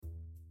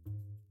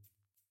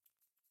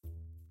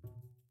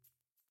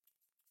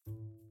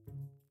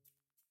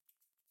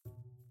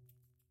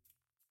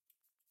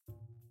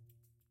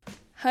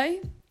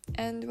Hi,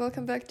 and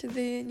welcome back to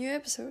the new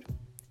episode.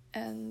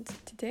 And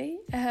today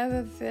I have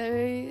a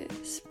very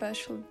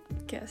special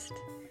guest,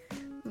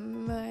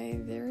 my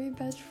very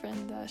best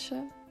friend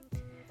Dasha.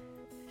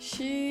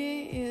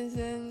 She is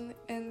an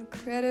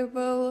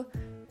incredible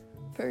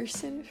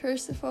person.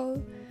 First of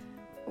all,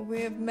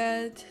 we have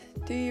met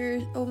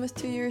almost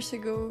 2 years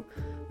ago,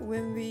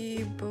 when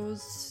we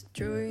both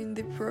joined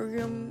the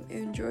program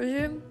in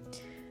Georgia,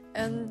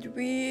 and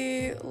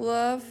we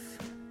love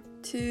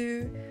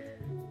to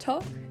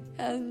talk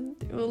and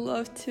we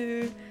love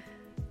to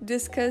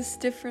discuss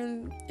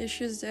different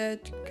issues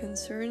that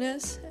concern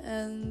us,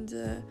 and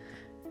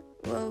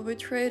we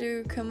try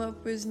to come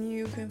up with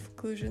new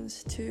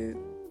conclusions to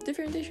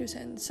different issues.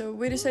 And so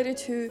we decided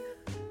to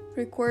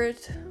record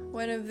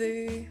one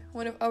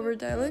of our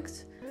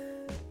dialects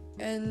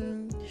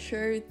and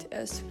share it,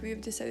 as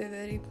we've decided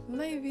that it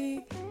might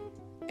be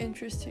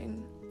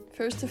interesting,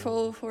 first of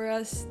all for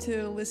us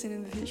to listen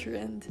in the future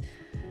and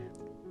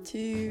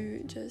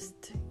to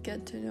just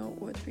get to know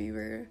what we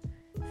were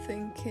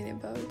thinking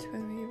about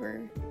when we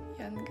were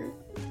younger.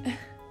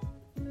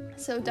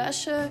 So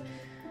Dasha,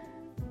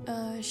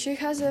 she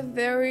has a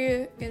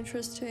very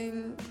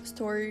interesting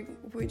story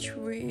which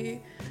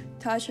we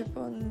touch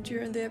upon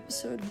during the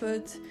episode,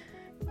 but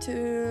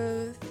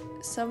to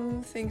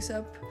sum things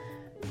up,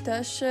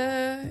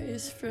 Dasha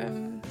is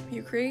from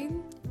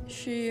Ukraine.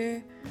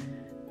 She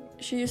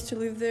used to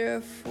live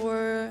there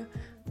for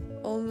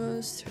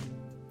almost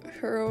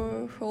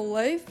her whole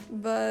life,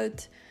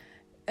 but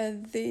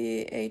at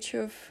the age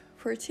of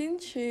 14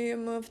 she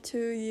moved to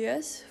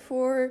US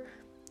for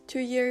 2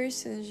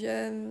 years, and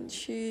then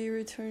she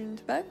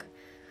returned back.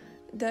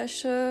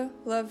 Dasha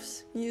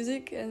loves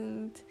music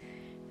and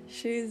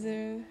she's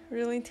a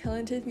really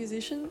talented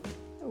musician,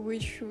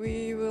 which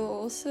we will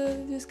also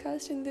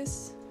discuss in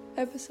this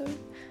episode.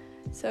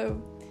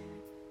 So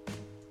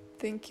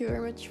thank you very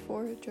much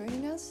for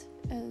joining us,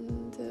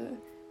 and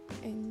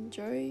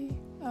enjoy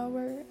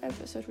our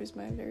episode with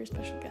my very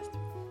special guest.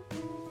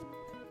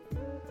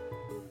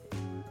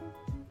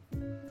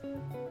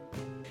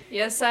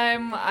 Yes,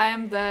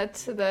 I'm that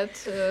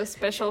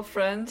special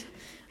friend.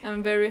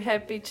 I'm very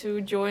happy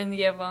to join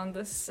Yeva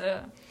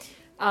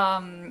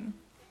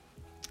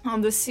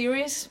on this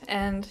series,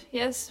 and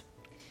yes,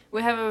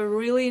 we have a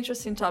really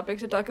interesting topic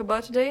to talk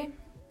about today.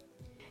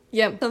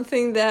 Yeah,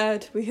 something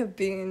that we have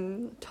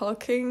been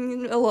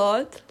talking a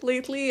lot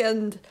lately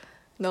and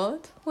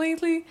not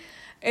lately.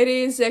 It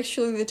is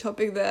actually the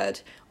topic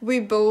that we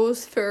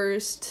both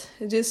first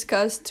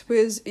discussed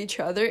with each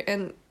other,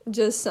 and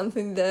just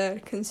something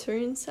that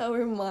concerns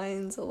our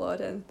minds a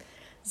lot. And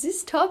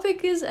this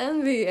topic is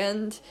envy,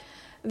 and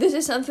this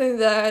is something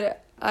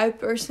that I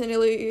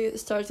personally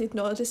started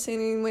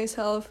noticing in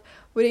myself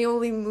when I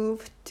only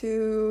moved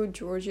to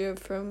Georgia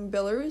from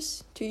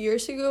Belarus 2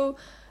 years ago.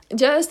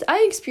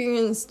 I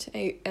experienced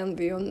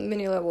envy on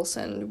many levels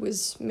and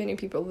with many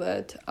people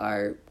that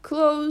are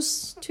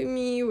close to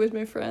me, with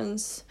my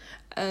friends,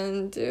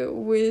 and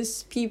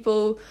with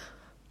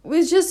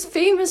just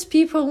famous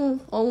people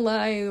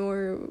online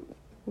or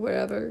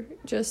wherever,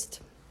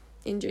 just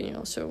in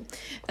general. So,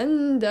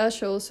 and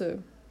Dasha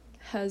also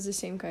has the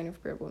same kind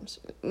of problems,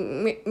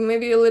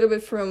 maybe a little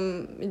bit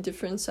from a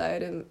different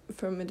side and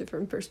from a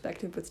different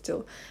perspective, but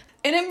still.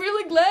 And I'm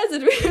really glad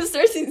that we have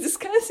started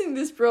discussing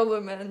this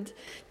problem, and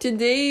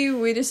today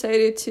we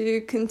decided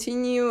to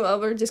continue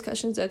our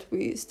discussions that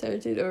we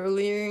started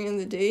earlier in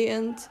the day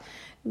and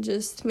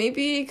just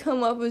maybe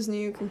come up with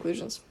new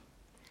conclusions.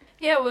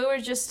 Yeah, we were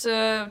just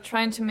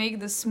trying to make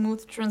the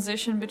smooth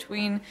transition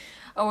between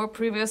our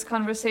previous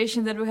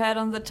conversation that we had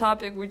on the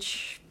topic,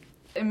 which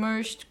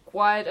emerged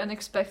quite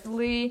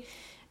unexpectedly,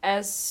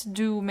 as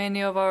do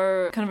many of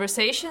our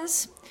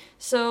conversations.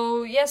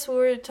 So yes, we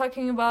were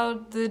talking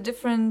about the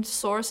different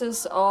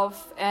sources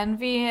of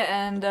envy,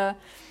 and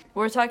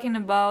we're talking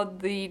about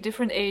the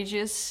different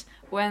ages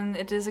when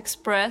it is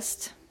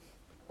expressed.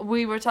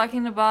 We were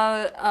talking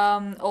about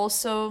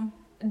also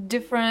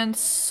different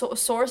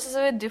sources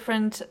of it,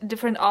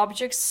 different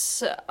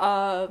objects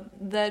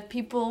that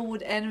people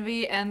would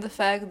envy, and the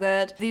fact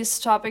that this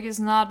topic is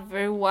not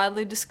very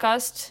widely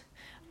discussed,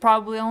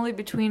 probably only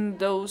between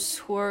those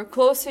who are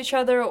close to each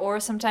other, or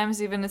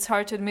sometimes even it's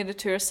hard to admit it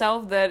to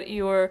yourself that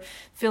you're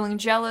feeling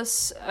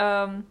jealous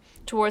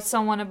towards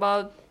someone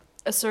about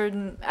a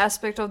certain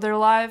aspect of their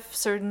life,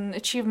 certain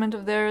achievement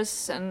of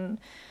theirs, and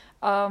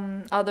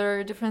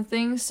other different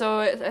things. So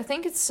I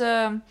think it's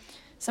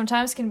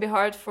sometimes can be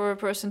hard for a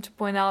person to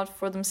point out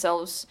for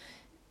themselves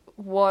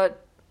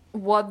what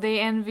they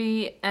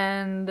envy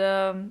and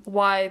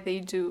why they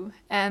do.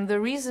 And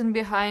the reason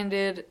behind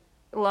it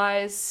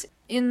lies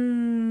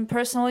in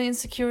personal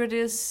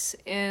insecurities,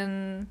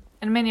 in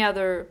many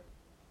other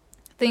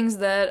things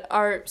that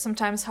are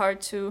sometimes hard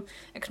to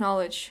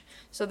acknowledge.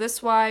 So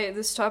that's why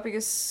this topic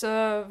is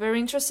very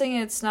interesting.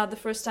 It's not the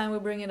first time we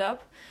bring it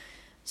up.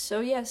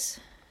 So yes,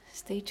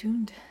 stay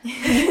tuned.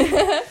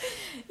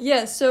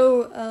 Yeah,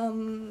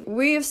 so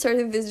we have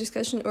started this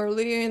discussion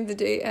earlier in the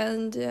day,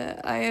 and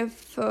I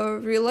have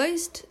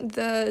realized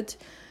that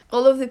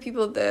all of the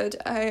people that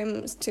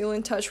I'm still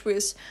in touch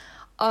with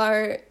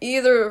are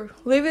either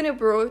living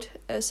abroad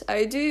as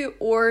I do,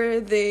 or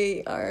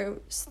they are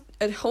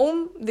at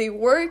home, they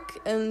work,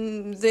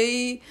 and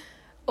they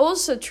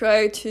also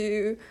try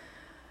to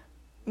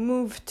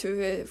move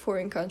to a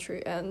foreign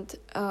country. And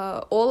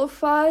all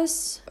of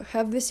us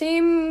have the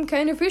same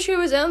kind of issue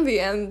with envy,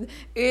 and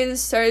it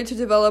started to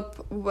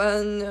develop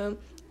when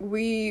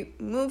we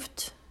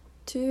moved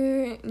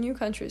to new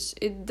countries.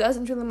 It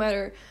doesn't really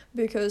matter,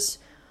 because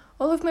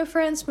all of my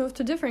friends moved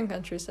to different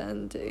countries,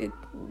 and it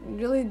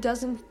really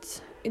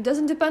doesn't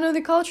depend on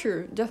the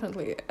culture,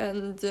 definitely.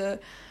 And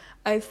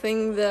I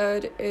think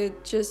that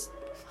it just,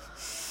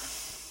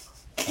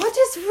 what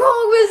is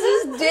wrong with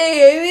this day?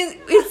 I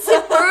mean, it's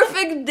a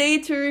perfect day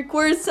to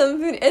record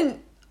something, and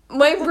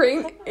my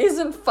brain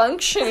isn't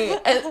functioning,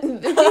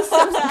 and there's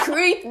some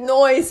great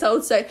noise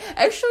outside.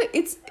 Actually,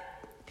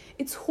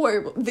 it's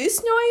horrible.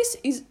 This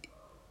noise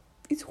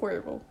it's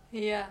horrible.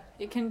 Yeah,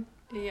 you can.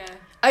 Yeah.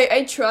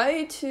 I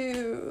try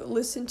to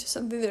listen to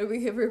something that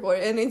we have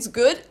recorded, and it's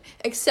good,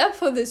 except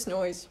for this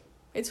noise.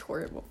 It's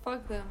horrible.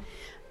 Fuck them.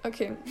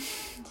 Okay.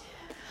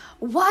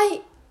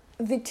 Why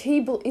the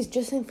table is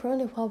just in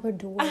front of our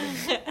door?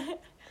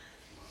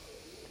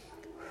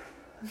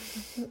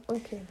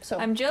 Okay, so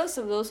I'm jealous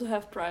of those who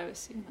have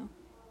privacy,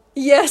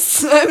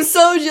 yes, I'm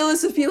so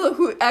jealous of people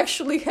who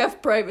actually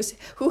have privacy,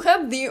 who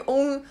have their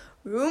own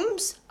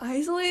rooms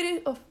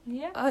isolated of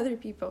other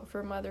people,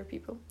 from other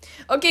people.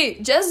 Okay,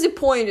 just the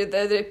point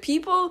that the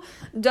people,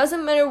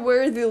 doesn't matter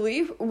where they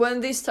live, when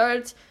they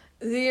start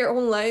their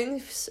own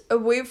lives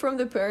away from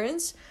the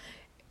parents,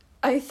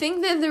 I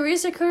think that there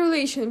is a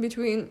correlation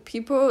between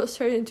people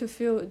starting to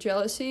feel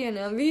jealousy and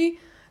envy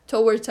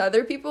towards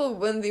other people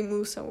when they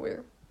move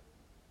somewhere.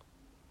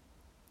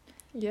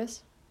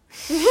 Yes.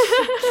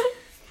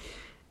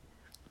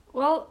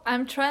 Well,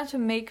 I'm trying to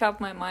make up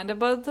my mind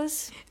about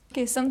this.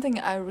 Okay, something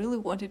I really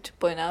wanted to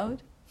point out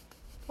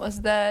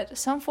was that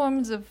some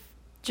forms of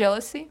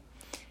jealousy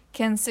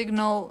can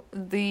signal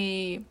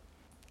the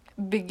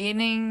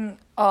beginning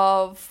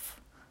of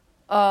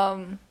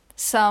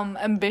some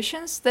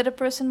ambitions that a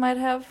person might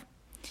have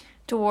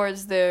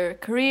towards their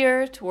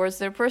career, towards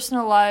their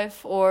personal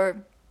life, or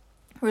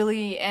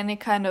really any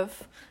kind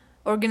of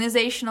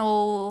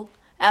organizational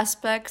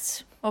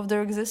aspects of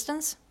their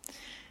existence.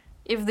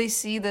 If they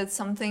see that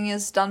something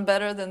is done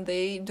better than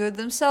they do it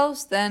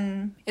themselves,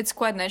 then it's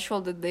quite natural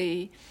that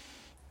they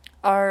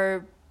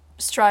are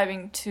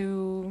striving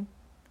to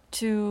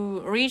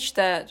reach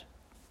that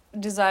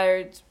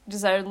desired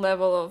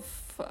level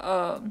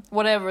of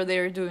whatever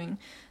they're doing.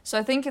 So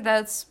I think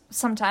that's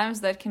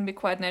sometimes that can be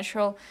quite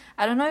natural.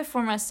 I don't know if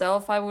for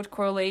myself I would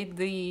correlate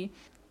the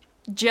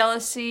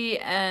jealousy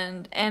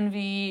and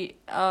envy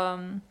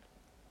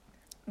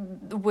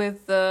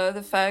with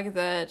the fact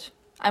that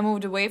I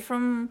moved away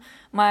from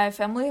my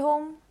family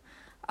home.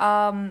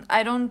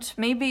 I don't,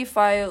 maybe if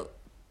I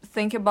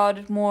think about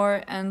it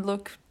more and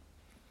look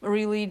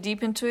really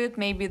deep into it,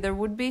 maybe there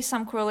would be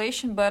some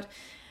correlation, but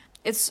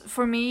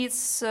for me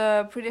it's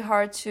pretty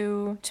hard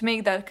to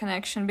make that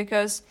connection,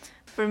 because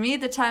for me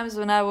the times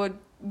when I would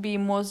be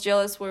most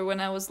jealous were when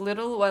I was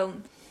little. Well,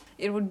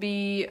 it would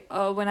be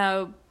when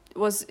I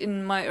was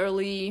in my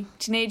early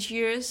teenage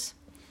years,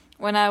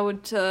 when I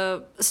would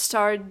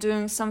start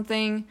doing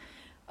something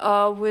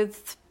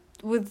with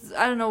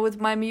I don't know, with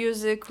my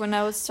music, when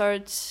I would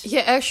start.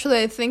 Yeah,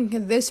 actually, I think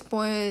at this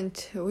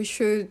point we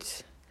should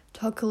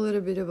talk a little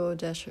bit about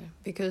Dasha,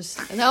 because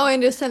now I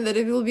understand that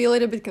it will be a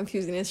little bit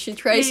confusing as she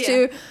tries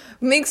to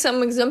make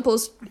some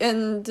examples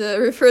and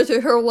refer to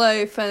her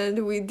life,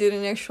 and we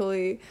didn't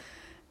actually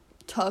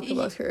talk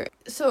about her.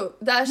 So,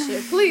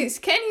 Dasha, please,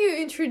 can you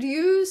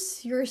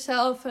introduce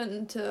yourself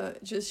and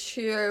just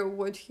share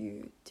what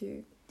you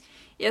do?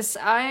 Yes,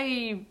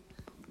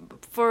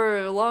 for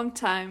a long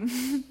time,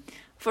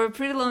 for a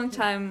pretty long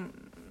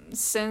time,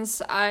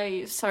 since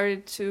I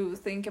started to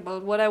think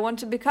about what I want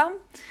to become,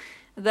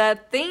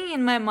 that thing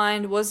in my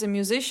mind was a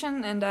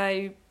musician, and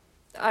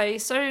I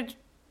started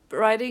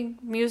writing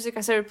music.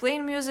 I started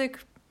playing music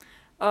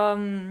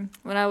when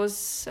I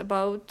was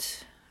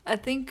about, I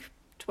think,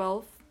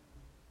 12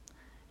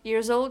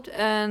 years old.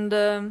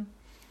 And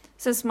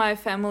since my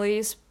family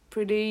is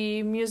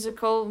pretty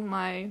musical,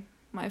 my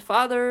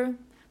father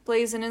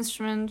plays an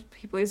instrument,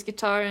 he plays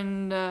guitar,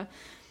 and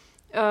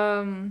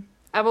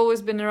I've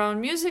always been around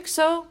music,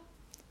 so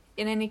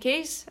in any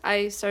case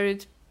I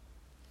started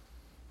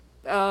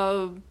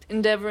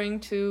endeavoring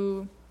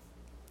to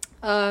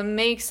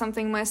make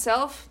something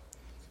myself.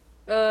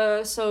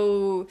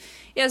 So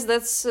yes,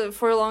 that's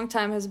for a long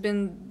time has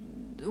been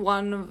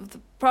one of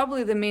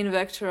probably the main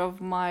vector of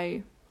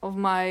my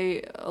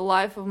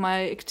life, of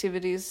my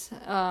activities,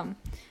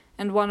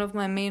 and one of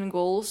my main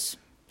goals,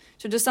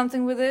 to do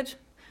something with it.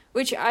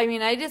 Which, I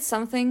mean, I did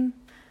something.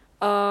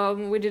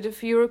 We did a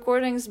few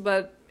recordings,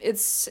 but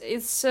it's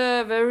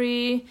a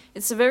very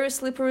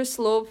slippery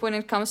slope when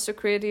it comes to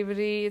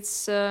creativity.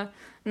 It's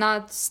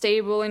not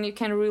stable, and you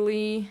can't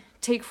really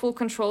take full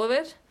control of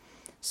it.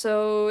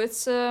 So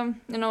it's a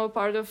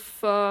part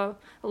of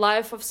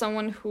life of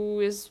someone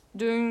who is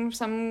doing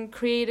some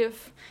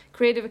creative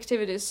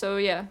activities. So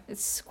yeah,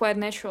 it's quite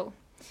natural.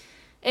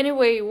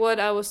 Anyway, what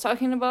I was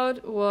talking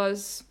about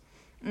was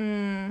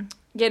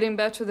getting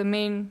back to the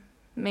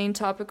main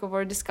topic of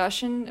our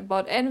discussion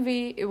about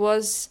envy. It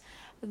was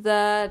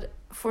that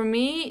for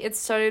me it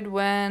started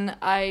when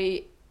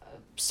I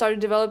started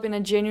developing a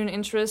genuine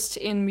interest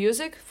in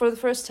music for the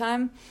first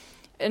time,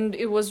 and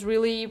it was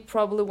really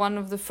probably one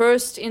of the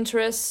first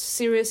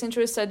serious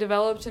interests I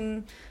developed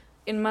in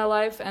my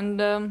life. And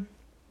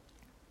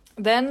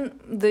then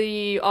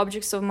the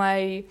objects of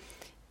my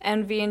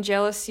envy and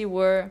jealousy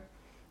were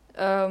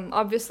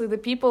obviously the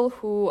people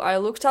who I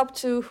looked up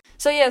to.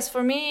 So yes,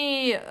 for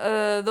me,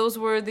 those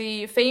were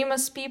the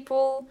famous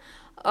people,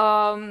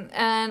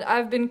 and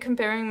I've been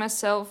comparing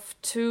myself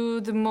to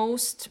the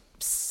most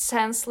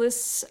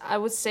senseless, I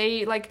would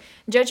say, like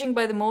judging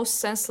by the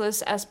most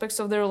senseless aspects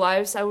of their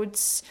lives. I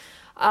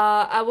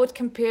would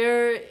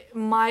compare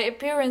my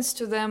appearance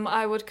to them.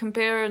 I would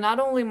compare not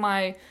only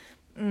my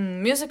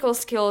musical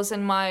skills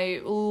and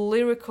my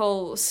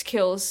lyrical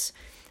skills.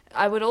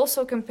 I would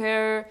also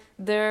compare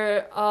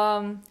their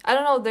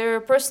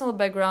their personal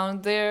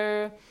background,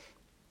 the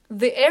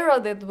era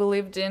that we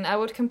lived in. I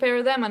would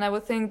compare them, and I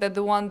would think that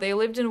the one they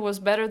lived in was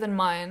better than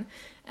mine,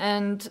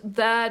 and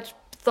that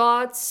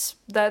thoughts,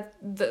 that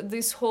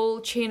this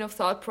whole chain of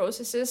thought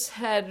processes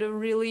had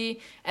really,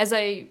 as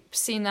I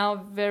see now,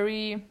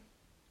 very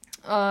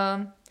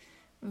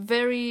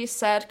very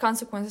sad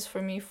consequences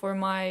for me, for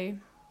my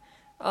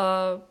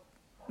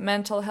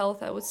mental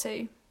health, I would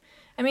say.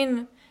 I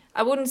mean,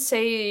 I wouldn't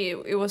say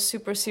it was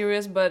super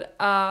serious, but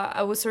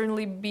I would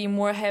certainly be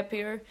more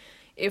happier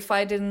if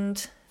I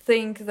didn't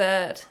think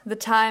that the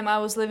time I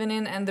was living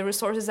in and the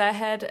resources I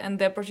had and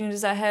the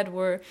opportunities I had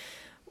were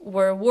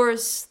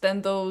worse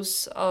than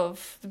those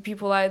of the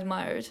people I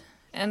admired.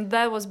 And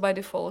that was by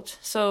default.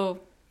 So,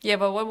 yeah,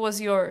 but what was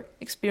your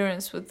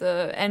experience with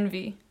the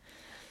envy?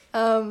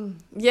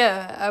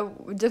 Yeah,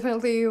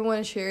 definitely want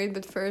to share it,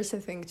 but first I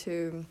think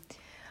to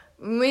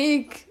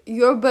make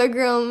your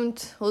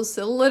background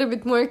also a little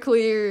bit more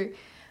clear,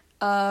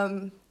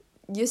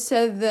 you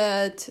said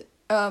that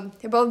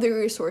about the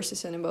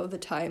resources and about the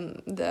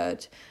time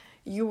that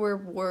you were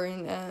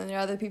born and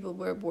other people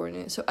were born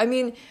in. So, I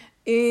mean,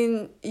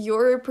 in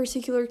your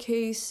particular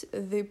case,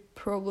 the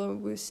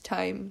problem with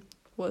time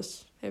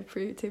was a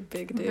pretty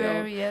big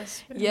deal.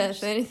 Yes.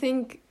 Yes, and I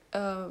think,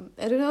 I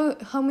don't know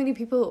how many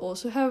people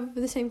also have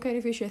the same kind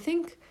of issue. I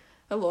think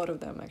a lot of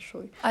them,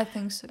 actually. I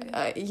think so.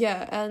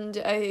 Yeah, and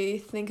I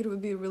think it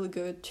would be really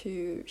good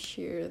to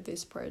share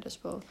this part as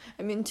well.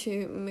 I mean,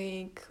 to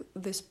make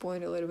this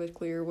point a little bit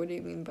clearer, what do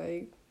you mean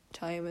by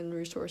time and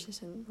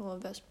resources and all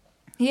of that?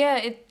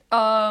 Yeah,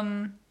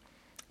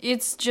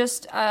 it's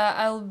just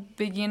I'll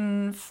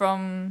begin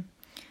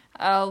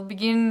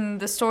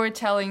the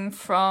storytelling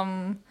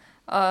from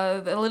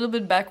a little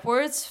bit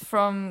backwards,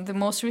 from the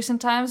most recent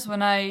times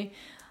when I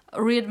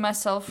rid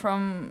myself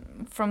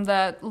from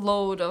that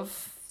load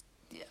of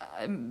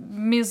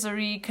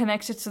misery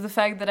connected to the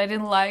fact that I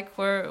didn't like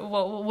when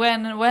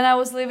I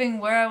was living,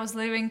 where I was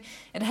living.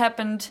 It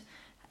happened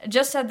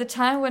just at the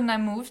time when I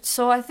moved.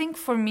 So I think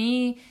for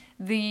me,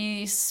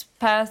 this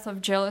path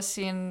of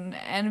jealousy and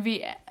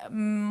envy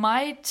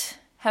might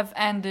have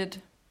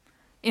ended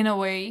in a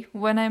way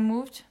when I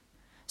moved.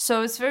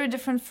 So it's very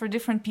different for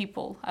different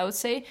people, I would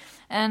say.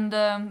 And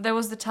there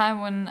was the time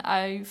when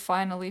I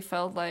finally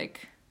felt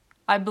like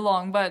I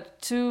belong.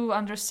 But to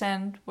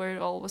understand where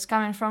it all was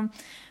coming from,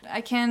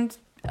 I can't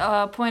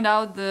point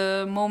out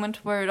the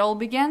moment where it all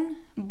began,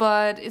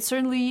 but it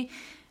certainly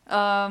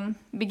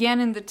began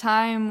in the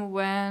time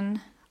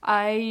when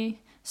I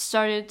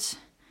started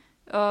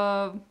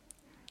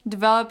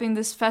developing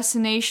this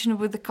fascination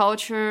with the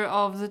culture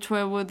of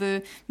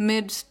the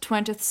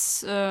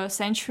mid-20th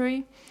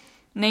century,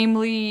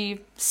 namely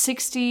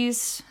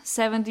 60s,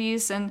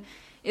 70s, and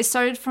it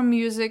started from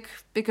music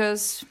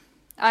because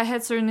I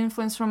had certain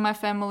influence from my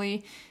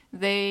family.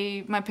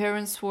 My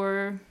parents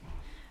were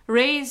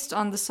raised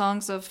on the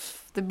songs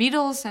of the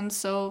Beatles, and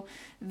so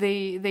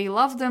they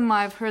loved them.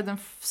 I've heard them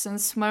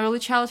since my early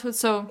childhood,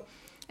 so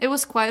it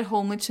was quite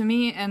homely to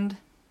me. And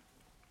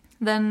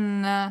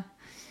then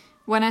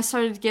when I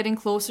started getting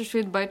closer to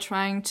it by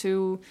trying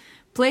to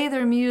play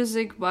their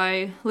music,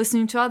 by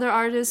listening to other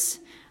artists,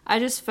 I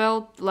just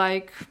felt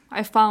like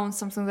I found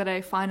something that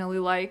I finally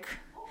like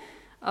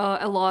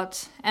a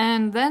lot.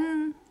 And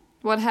then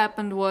what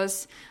happened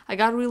was I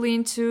got really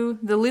into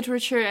the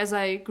literature as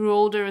I grew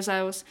older,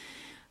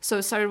 so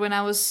it started when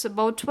I was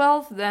about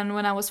 12. Then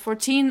when I was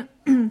 14,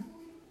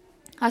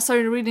 I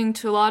started reading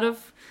to a lot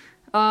of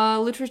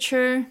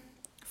literature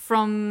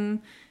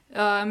from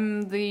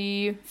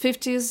the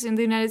 50s in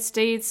the United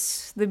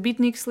States, the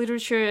beatniks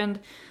literature, and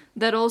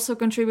that also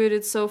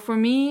contributed. So for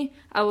me,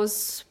 I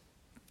was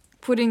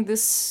putting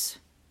this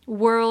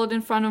world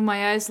in front of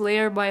my eyes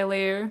layer by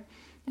layer,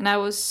 and I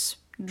was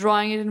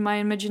drawing it in my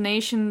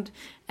imagination,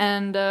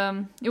 and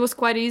it was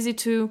quite easy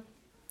to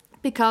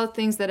pick out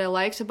things that I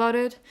liked about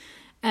it.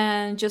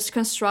 and just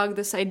construct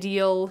this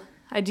ideal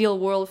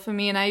world for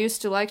me. And I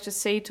used to like to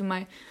say to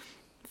my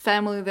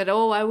family that,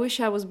 oh, I wish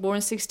I was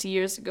born 60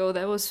 years ago.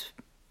 That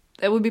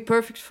would be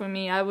perfect for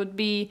me. I would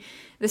be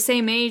the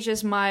same age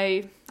as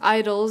my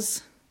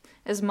idols,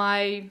 as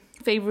my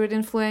favorite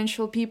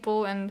influential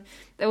people, and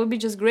that would be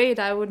just great.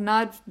 I would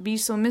not be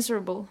so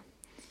miserable.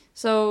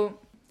 So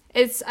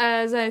it's,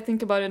 as I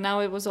think about it now,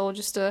 it was all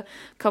just a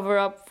cover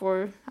up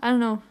for, I don't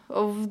know,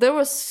 there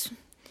was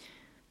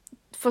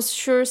for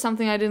sure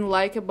something I didn't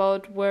like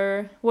about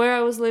where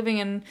I was living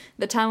and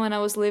the time when I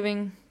was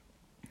living.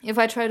 If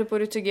I try to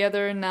put it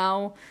together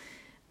now,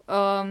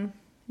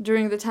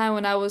 during the time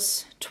when I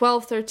was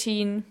 12,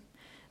 13,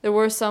 there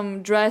were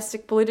some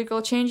drastic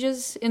political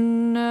changes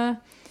in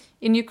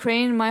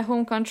Ukraine, my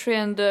home country,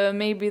 and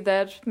maybe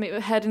that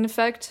had an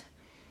effect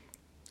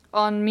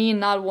on me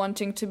not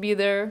wanting to be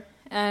there.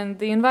 And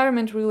the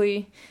environment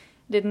really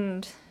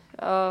didn't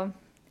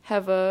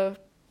have a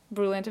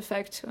brilliant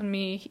effect on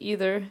me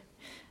either,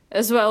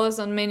 as well as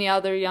on many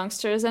other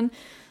youngsters. And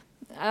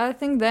I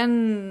think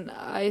then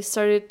I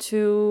started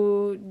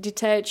to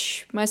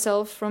detach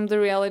myself from the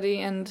reality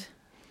and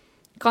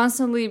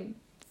constantly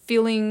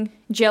feeling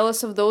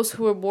jealous of those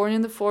who were born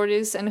in the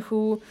 40s and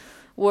who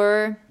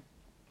were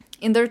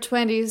in their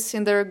 20s,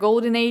 in their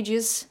golden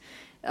ages,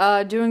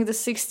 during the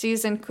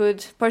 60s, and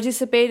could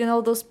participate in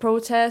all those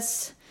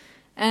protests.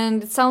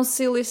 And it sounds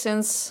silly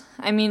since,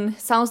 it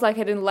sounds like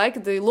I didn't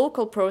like the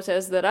local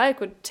protests that I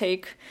could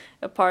take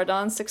a part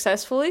on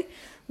successfully.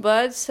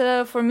 But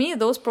for me,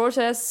 those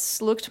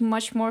protests looked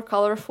much more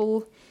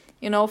colorful,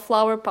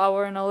 flower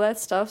power and all that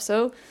stuff.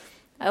 So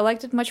I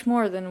liked it much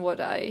more than what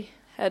I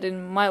had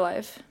in my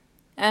life.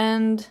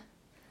 And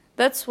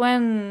that's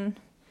when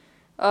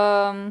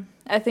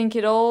I think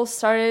it all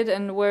started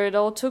and where it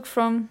all took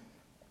from.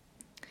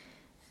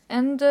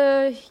 And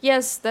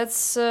yes,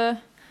 that's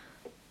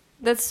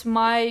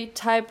my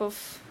type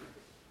of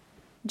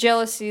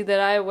jealousy that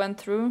I went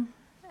through.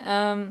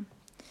 And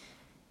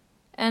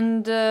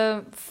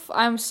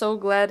I'm so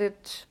glad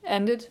it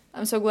ended.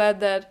 I'm so glad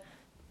that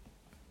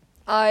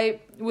I,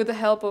 with the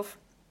help of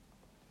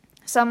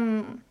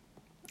some,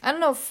 I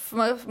don't know,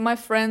 my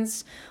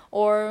friends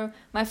or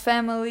my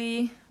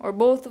family or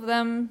both of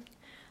them,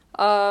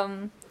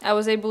 I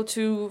was able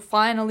to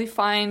finally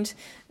find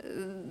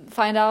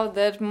out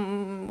that,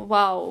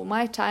 wow,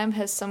 my time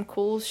has some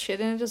cool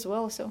shit in it as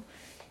well. So,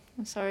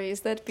 I'm sorry,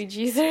 is that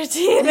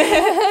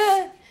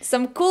PG-13?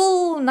 Some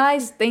cool,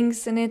 nice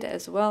things in it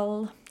as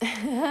well.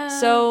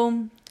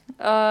 So,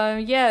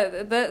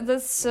 yeah,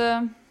 that's...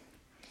 you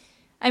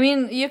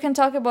can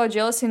talk about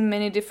jealousy in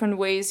many different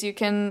ways. You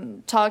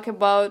can talk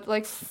about,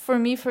 like, for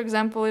me, for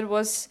example, it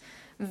was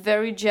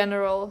very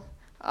general.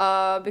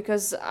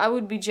 Because I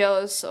would be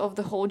jealous of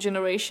the whole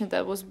generation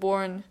that was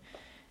born,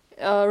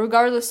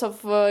 regardless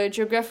of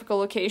geographical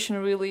location,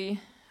 really.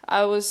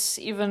 I was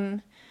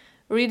even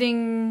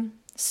reading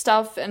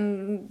stuff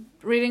and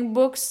reading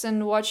books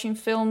and watching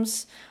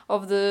films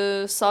of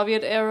the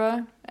Soviet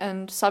era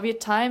and Soviet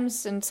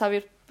times and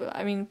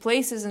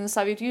places in the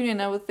Soviet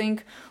Union. I would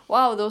think,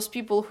 wow, those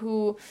people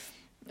who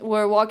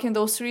were walking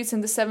those streets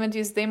in the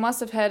 70s, they must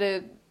have had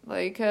a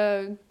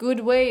good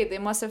way. They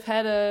must have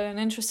had an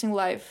interesting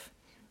life.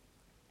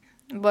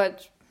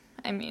 But,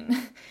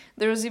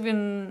 there's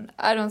even...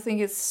 I don't think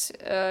it's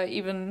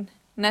even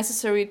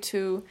necessary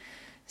to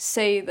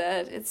say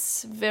that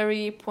it's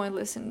very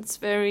pointless and it's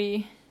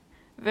very,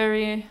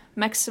 very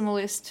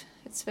maximalist.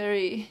 It's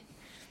very...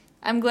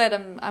 I'm glad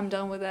I'm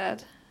done with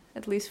that,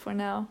 at least for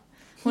now.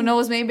 Who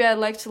knows, maybe I'd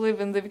like to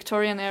live in the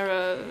Victorian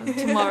era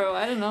tomorrow,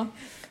 I don't know.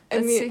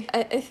 Let's see.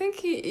 I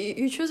think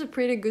you chose a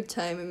pretty good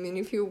time.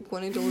 If you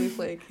wanted to live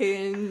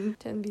in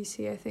 10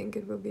 BC, I think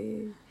it would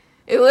be...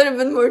 a little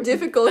bit more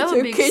difficult that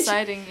would be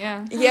exciting,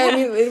 yeah. Yeah,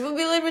 it would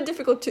be a little bit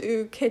difficult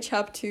to catch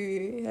up to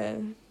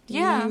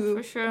yeah, new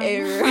for sure.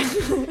 era.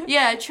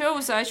 Yeah,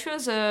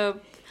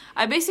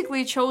 I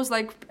basically chose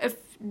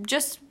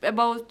just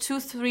about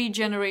 2-3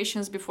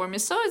 generations before me,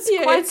 so it's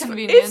quite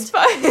convenient. It's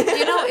fine.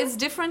 It's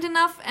different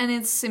enough and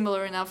it's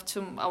similar enough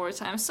to our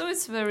time, so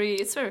it's very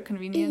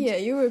convenient. Yeah,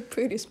 you were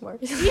pretty smart.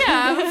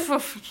 Yeah, of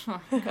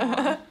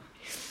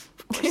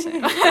course I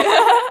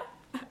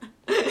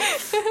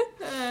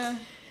am.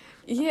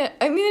 Yeah,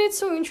 it's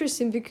so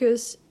interesting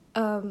because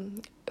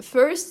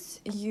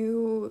first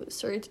you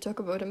started to talk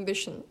about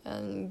ambition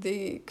and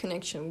the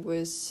connection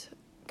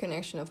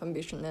of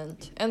ambition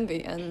and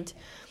envy. And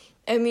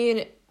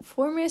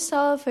for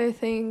myself, I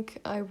think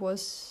I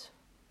was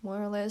more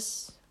or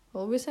less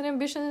always an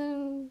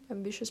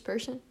ambitious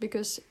person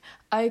because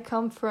I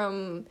come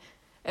from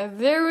a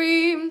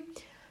very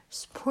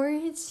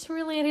sports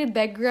related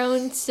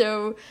background.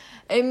 So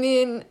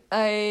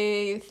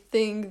I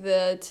think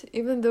that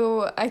even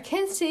though I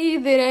can't say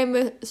that I'm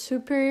a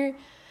super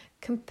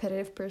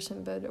competitive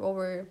person, but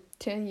over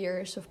 10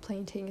 years of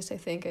playing tennis, I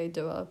think I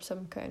developed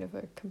some kind of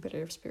a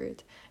competitive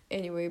spirit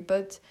anyway.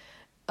 But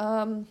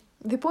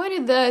the point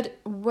is that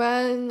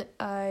when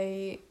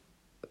I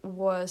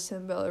was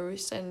in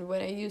Belarus and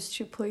when I used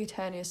to play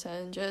tennis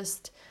and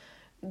just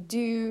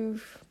do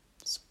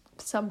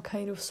some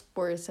kind of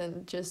sports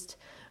and just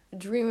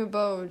dream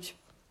about.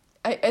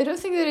 I don't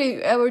think that I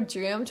ever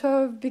dreamt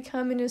of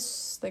becoming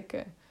like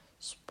a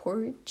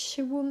sports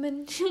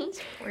woman.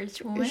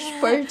 Sports woman.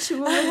 Sports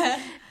woman.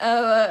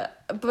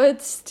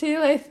 But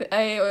still,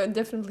 I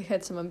definitely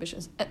had some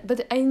ambitions.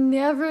 But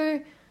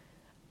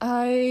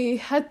I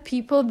had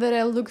people that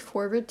I looked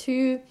forward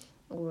to,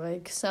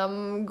 like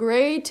some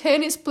great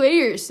tennis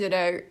players that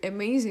are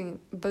amazing,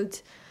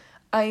 but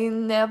I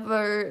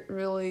never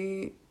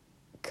really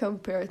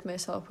compared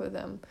myself with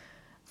them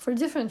for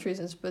different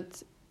reasons.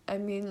 But I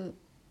mean,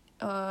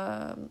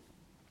 I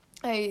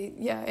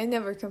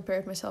never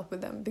compared myself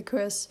with them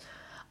because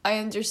I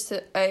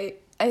understood.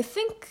 I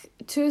think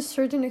to a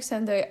certain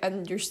extent I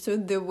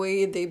understood the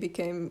way they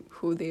became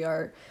who they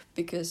are,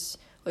 because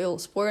well,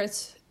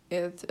 sports,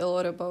 it's a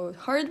lot about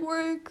hard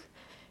work.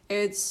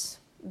 It's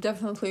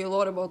definitely a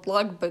lot about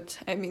luck, but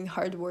I mean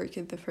hard work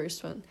is the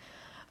first one.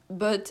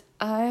 But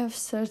I have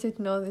started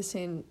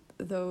noticing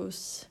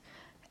those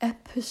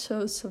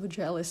episodes of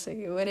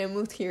jealousy when I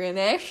moved here and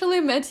I actually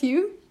met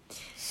you.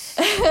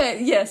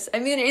 Yes, I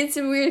mean it's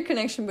a weird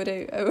connection, but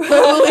I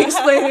will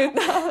explain it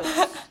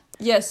now.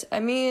 Yes, I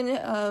mean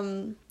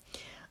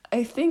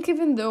I think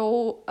even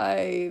though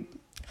I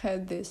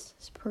had this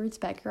sports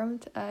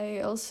background,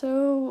 I also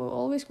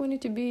always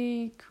wanted to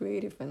be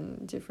creative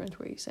in different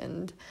ways,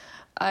 and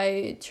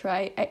I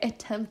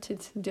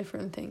attempted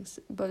different things,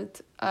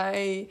 but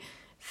I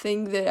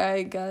think that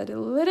I got a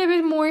little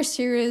bit more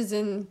serious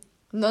and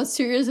not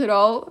serious at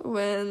all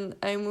when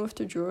I moved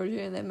to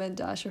Georgia and I met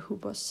Dasha, who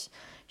was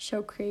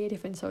so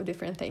creative and so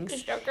different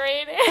things. So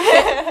creative.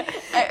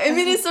 I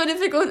mean, it's so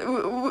difficult.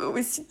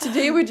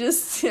 Today we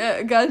just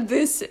got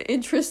this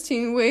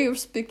interesting way of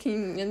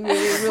speaking and we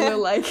really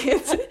like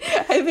it.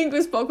 I think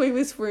we spoke like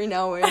this for an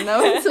hour and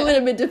now it's a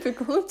little bit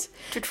difficult.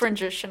 To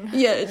transition.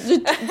 Yeah,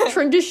 the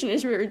transition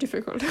is very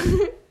difficult.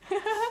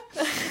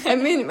 I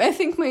mean, I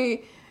think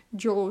my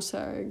jaws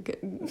are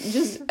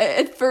just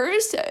at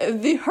first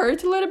they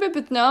hurt a little bit,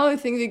 but now I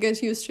think they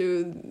get used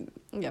to.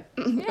 Yeah.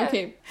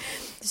 Okay.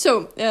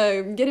 So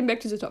getting back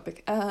to the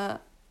topic,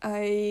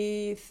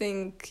 I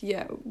think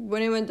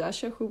when I met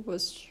Dasha, who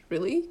was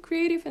really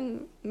creative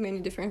in many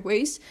different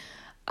ways,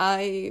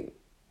 I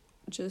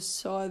just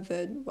saw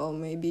that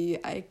maybe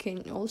I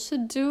can also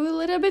do a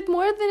little bit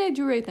more than I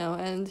do right now,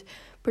 and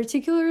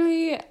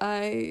particularly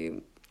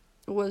I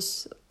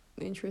was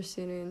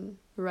interested in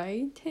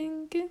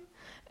writing.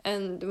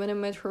 And when I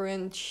met her,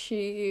 and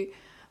she's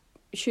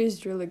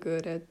really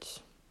good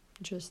at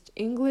just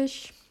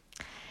English.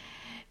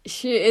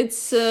 She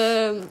has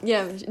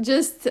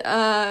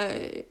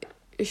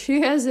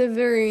a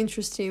very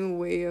interesting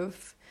way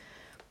of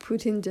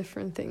putting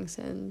different things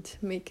and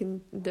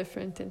making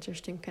different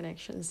interesting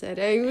connections that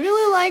I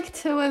really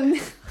liked when.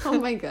 Oh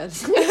my god,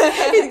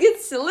 it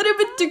gets a little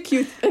bit too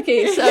cute.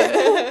 Okay, so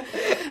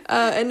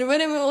and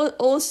when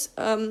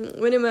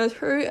I met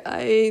her,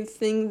 I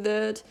think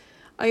that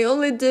I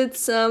only did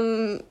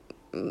some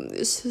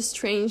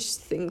strange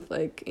things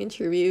like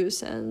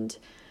interviews, and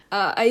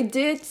I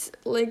did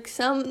like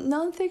some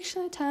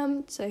non-fiction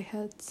attempts. I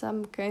had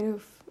some kind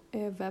of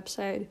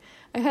website.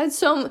 I had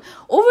some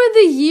over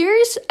the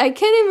years. I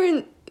can't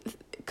even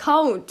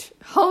count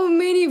how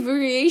many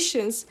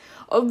variations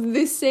of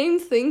the same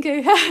thing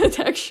I had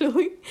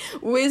actually,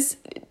 with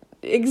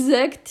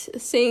exact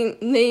same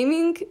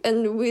naming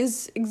and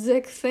with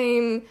exact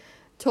same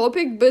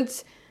topic,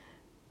 but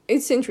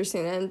it's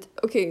interesting. And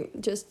okay,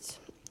 just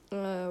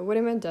when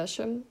I met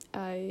Dasha,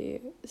 I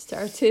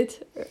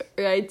started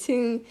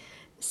writing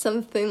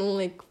something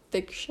like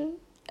fiction,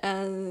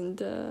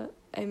 and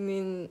I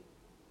mean,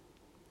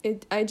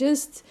 I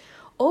just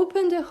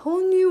opened a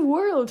whole new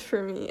world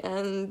for me,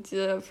 and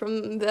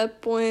from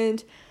that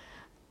point,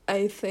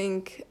 I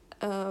think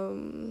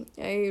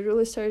I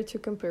really started to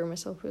compare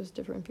myself with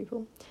different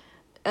people,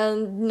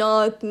 and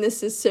not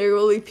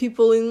necessarily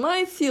people in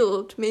my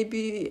field,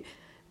 maybe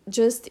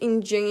just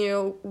in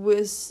general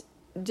with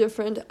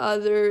different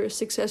other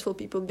successful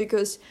people,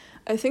 because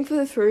I think for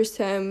the first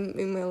time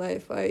in my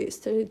life I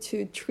started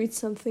to treat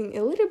something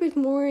a little bit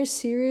more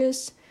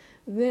serious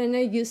than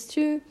I used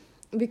to,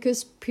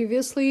 because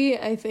previously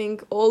I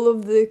think all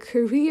of the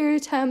career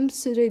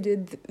attempts that I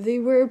did, they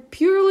were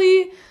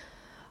purely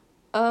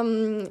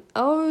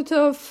out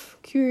of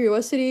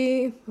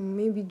curiosity,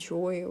 maybe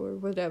joy or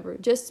whatever,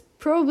 just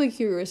probably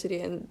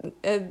curiosity. And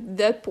at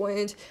that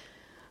point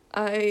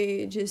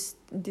I just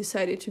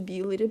decided to be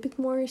a little bit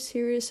more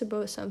serious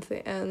about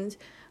something, and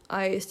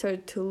I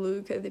started to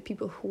look at the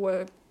people who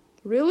are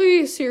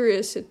really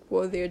serious at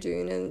what they're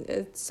doing and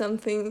at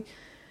something,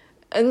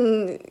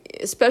 and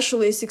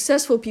especially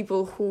successful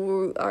people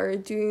who are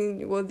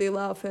doing what they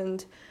love.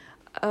 And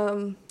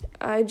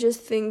I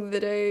just think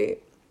that I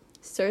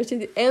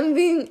started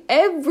envying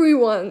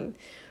everyone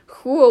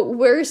who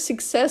were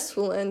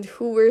successful and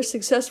who were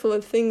successful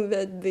at things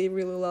that they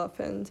really love.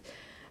 And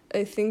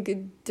I think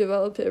it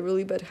developed a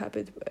really bad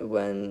habit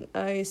when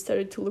I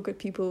started to look at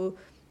people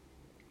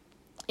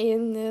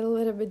in a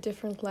little bit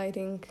different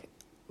lighting,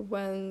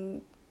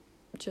 when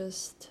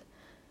just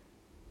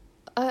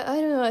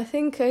I don't know, I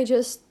think I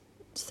just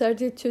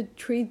started to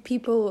treat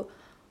people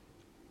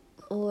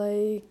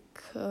like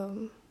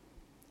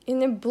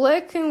in a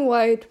black and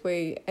white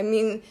way. I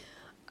mean,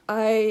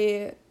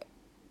 I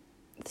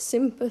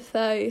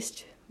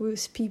sympathized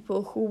with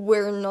people who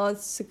were not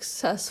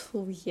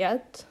successful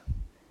yet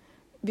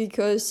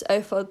because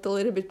I felt a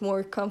little bit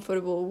more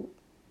comfortable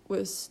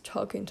with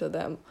talking to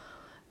them,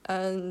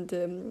 and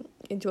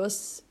it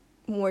was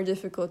more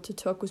difficult to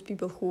talk with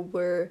people who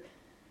were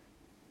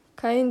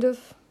kind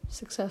of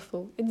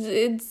successful.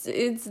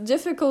 It's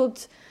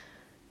difficult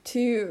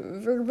to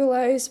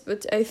verbalize,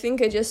 but I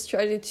think I just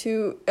tried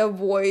to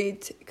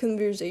avoid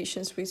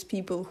conversations with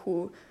people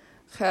who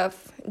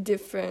have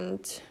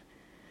different,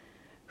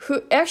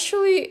 who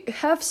actually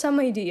have some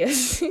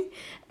ideas,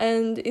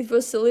 and it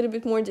was a little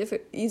bit more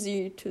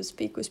easy to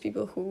speak with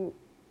people who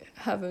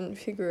haven't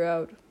figured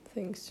out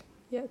things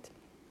yet.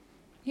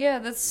 Yeah,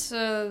 that's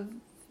so,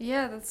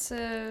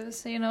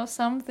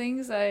 some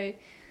things I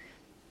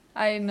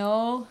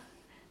know,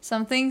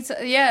 some things,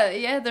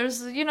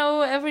 there's,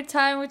 every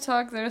time we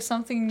talk there's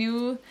something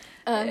new,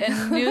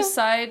 and new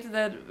side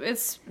that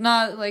it's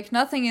not like,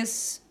 nothing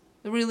is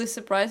really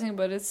surprising,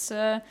 but it's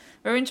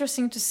very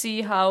interesting to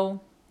see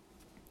how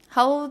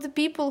the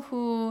people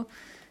who,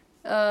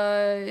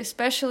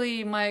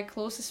 especially my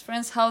closest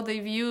friends, how they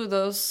view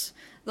those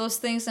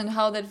things and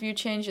how that view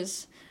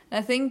changes. And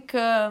I think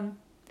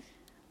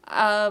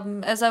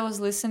as I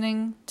was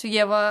listening to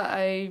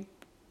Yeva,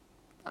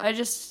 I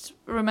just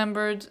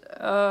remembered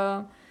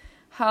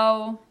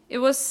how it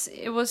was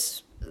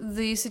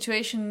the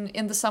situation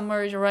in the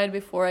summer right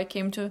before I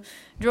came to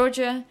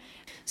Georgia.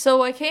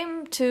 So I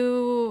came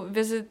to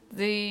visit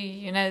the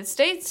United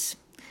States,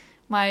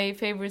 my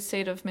favorite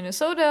state of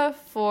Minnesota,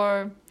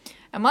 for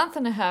a month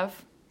and a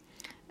half.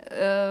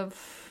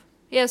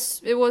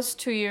 Yes, it was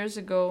 2 years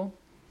ago.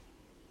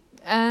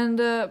 And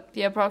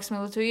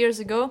approximately 2 years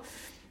ago.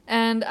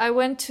 And I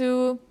went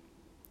to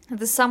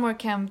the summer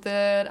camp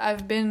that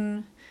I've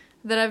been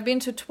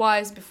to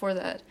twice before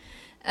that.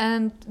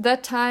 And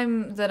that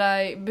time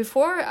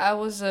before I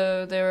was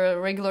there a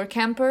regular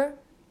camper.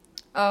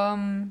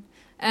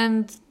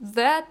 And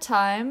that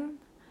time,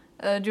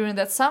 during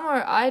that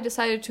summer, I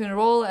decided to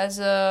enroll as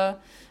a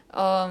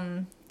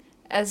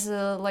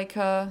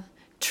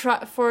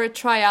for a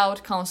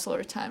tryout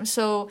counselor time.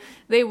 So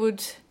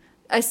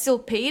I still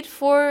paid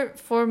for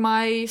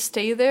my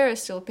stay there. I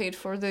still paid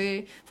for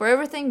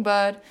everything,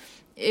 but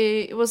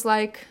it was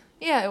like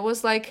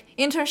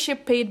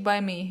internship paid by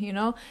me,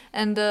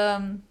 and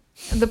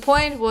the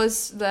point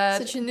was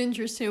that such an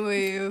interesting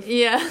way of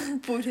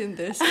putting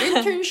this.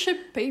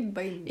 Internship paid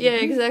by me. Yeah,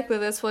 exactly.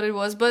 That's what it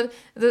was. But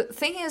the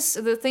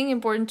thing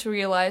important to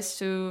realize,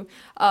 to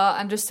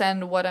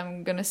understand what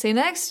I'm gonna say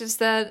next, is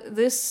that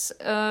this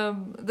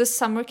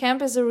summer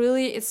camp is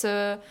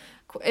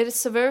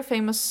it's a very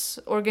famous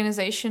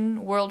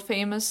organization, world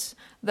famous,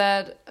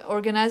 that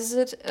organizes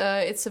it.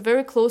 It's a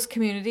very close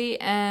community,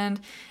 and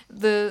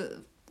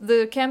the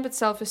camp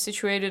itself is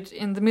situated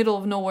in the middle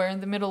of nowhere,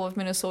 in the middle of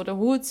Minnesota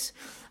woods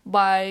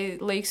by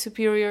Lake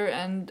Superior,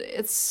 and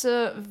it's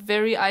a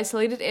very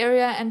isolated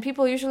area, and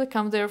people usually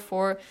come there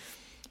for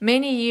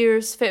many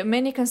years,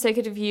 many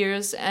consecutive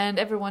years, and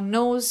everyone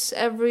knows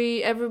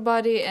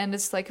everybody, and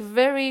it's like a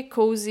very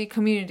cozy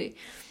community.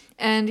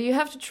 And you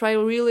have to try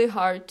really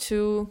hard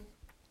to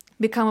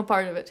become a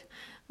part of it,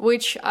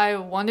 which I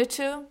wanted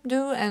to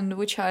do, and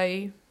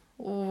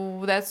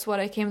that's what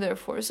I came there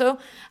for. So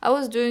I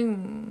was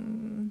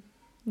doing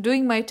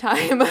my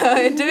time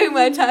doing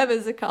my time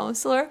as a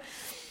counselor,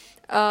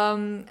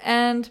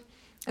 and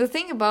the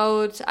thing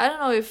about, I don't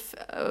know if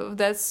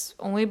that's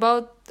only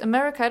about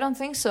America, I don't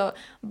think so,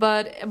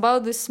 but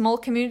about this small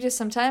community,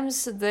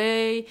 sometimes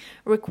they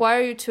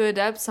require you to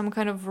adapt some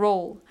kind of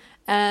role,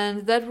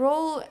 and that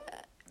role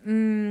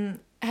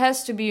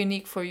has to be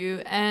unique for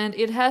you, and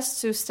it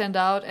has to stand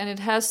out, and it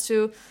has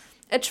to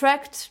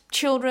attract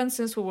children,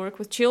 since we work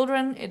with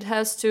children. It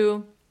has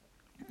to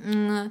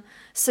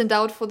stand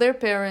out for their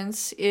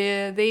parents.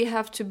 They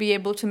have to be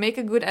able to make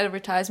a good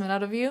advertisement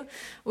out of you,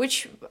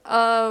 which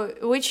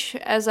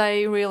as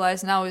I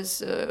realize now,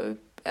 is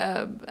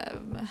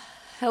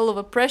hell of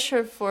a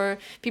pressure for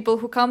people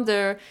who come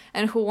there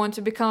and who want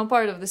to become a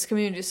part of this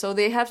community. So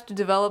they have to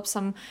develop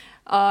some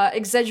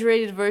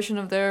exaggerated version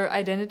of their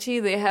identity.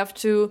 They have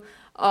to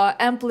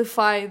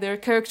amplify their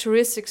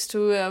characteristics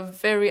to a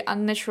very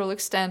unnatural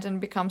extent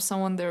and become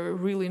someone they're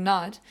really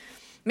not.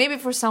 Maybe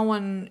for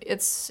someone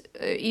it's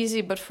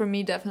easy, but for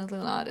me definitely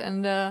not.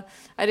 And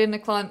I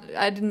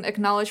didn't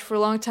acknowledge for a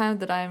long time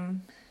that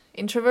I'm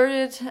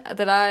introverted,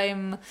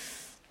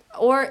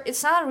 or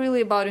it's not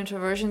really about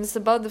introversion, it's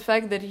about the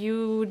fact that I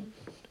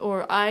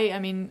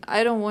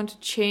don't want to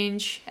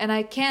change, and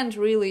I can't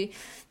really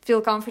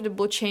feel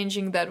comfortable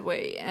changing that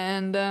way.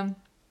 And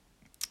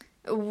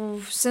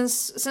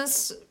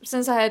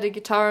since I had a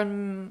guitar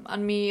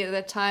on me at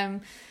that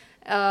time,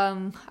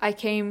 I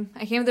came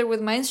there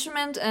with my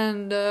instrument,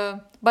 and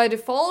by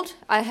default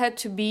I had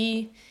to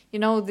be,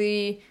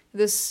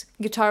 this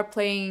guitar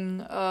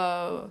playing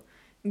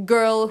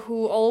girl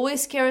who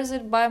always carries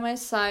it by my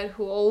side,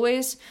 who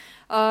always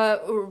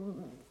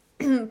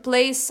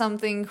plays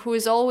something, who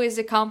is always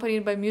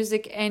accompanied by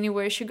music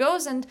anywhere she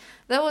goes. And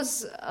that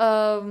was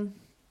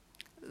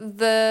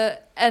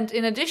and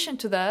in addition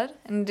to that,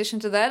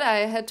 I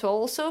had to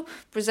also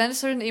present a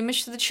certain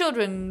image to the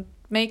children,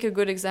 make a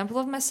good example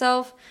of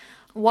myself.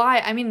 Why?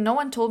 I mean, no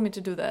one told me to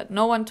do that.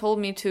 No one told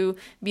me to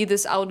be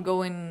this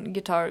outgoing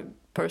guitar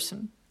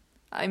person.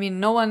 I mean,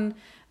 no one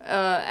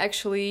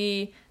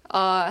actually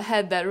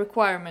had that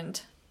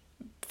requirement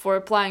for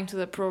applying to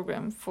the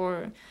program.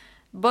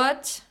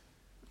 But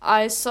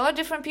I saw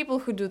different people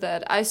who do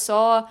that. I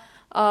saw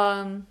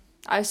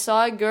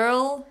a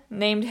girl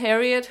named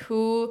Harriet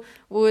who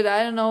would,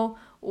 I don't know,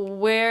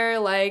 wear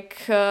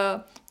like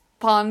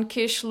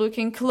punkish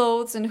looking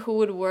clothes, and who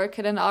would work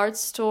at an art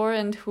store,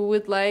 and who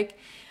would like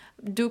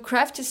do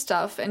crafty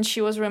stuff, and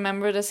she was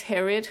remembered as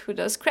Harriet who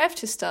does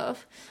crafty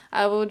stuff.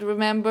 I would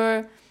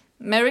remember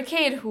Mary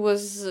Kate, who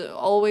was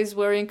always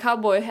wearing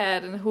cowboy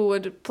hat and who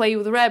would play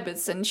with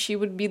rabbits, and she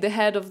would be the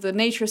head of the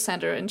nature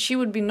center, and she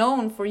would be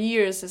known for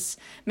years as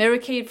Mary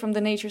Kate from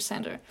the nature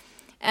center.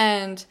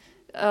 And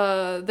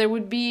there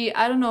would be,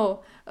 I don't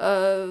know,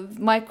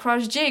 my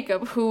crush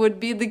Jacob, who would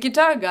be the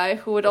guitar guy,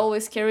 who would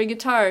always carry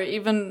guitar,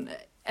 even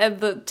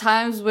at the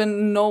times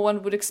when no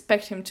one would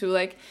expect him to,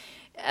 like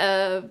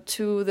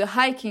to the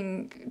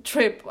hiking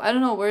trip, I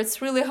don't know, where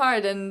it's really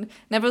hard, and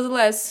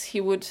nevertheless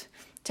he would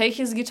take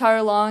his guitar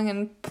along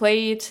and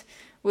play it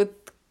with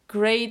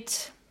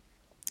great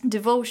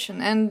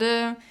devotion. And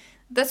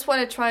that's what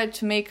I tried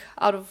to make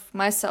out of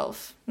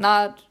myself,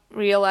 not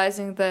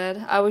realizing that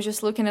I was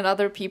just looking at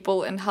other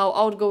people and how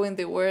outgoing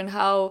they were, and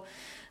how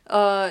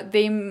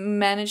they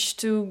managed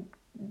to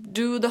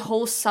do the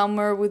whole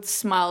summer with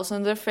smiles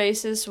on their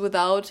faces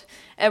without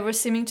ever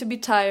seeming to be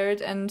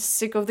tired and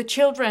sick of the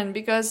children,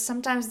 because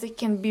sometimes they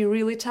can be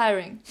really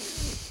tiring.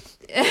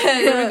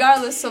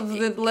 Regardless of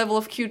the level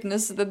of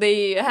cuteness that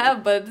they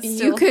have, but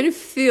still. You can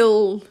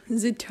feel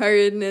the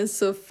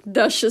tiredness of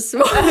Dasha's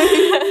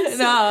voice.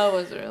 No, I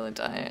was really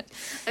tired.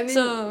 I mean,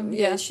 so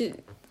yeah,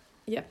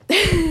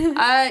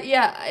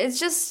 it's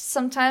just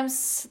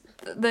sometimes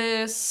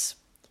there's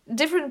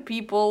different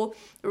people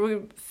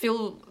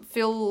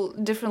feel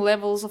different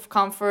levels of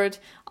comfort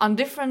on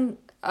different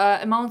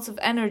amounts of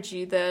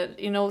energy that,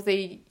 you know,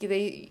 they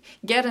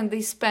get and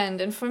they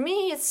spend. And for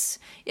me,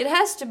 it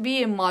has to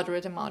be a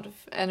moderate amount of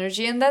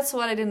energy, and that's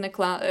what I didn't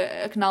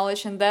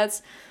acknowledge. And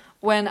that's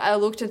when I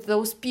looked at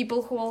those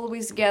people who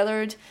always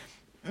gathered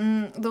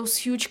those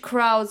huge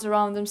crowds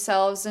around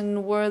themselves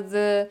and were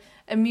the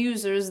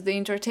amusers, the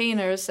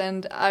entertainers,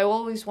 and I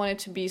always wanted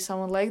to be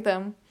someone like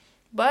them,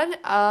 but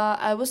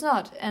I was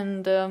not.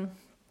 And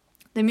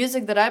the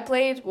music that I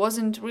played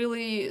wasn't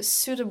really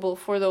suitable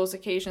for those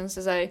occasions,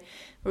 as I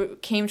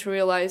came to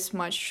realize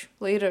much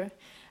later.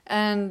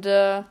 And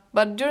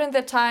but during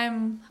that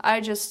time, I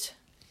just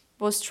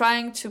was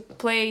trying to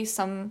play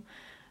some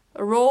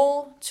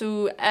role,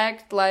 to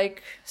act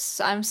like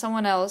I'm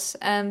someone else.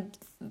 And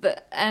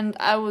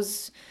I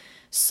was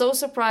so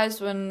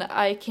surprised when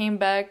I came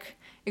back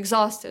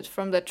exhausted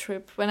from that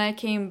trip, when I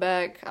came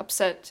back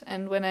upset,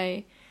 and when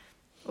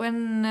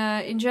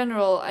in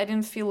general I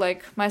didn't feel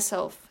like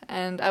myself,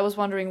 and I was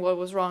wondering what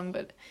was wrong.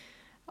 But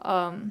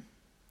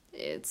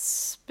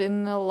it's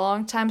been a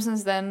long time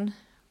since then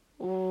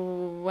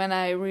when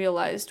I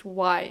realized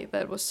why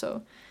that was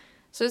so.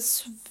 So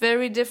it's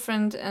very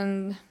different,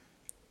 and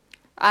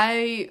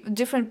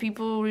different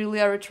people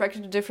really are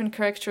attracted to different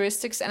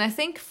characteristics. And I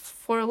think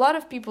for a lot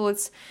of people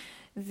it's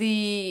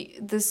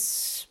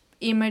this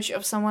image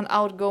of someone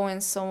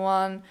outgoing,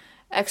 someone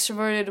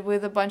extroverted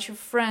with a bunch of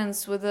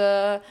friends,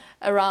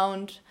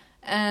 around,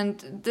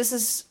 and this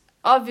is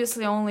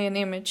obviously only an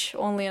image,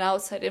 only an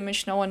outside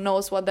image. No one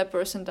knows what that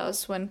person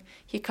does when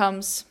he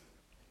comes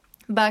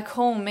back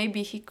home.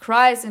 Maybe he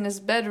cries in his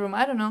bedroom,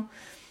 I don't know.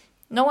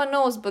 No one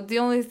knows, but the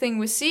only thing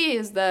we see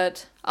is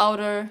that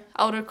outer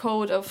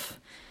coat of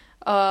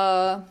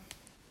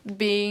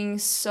being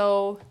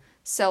so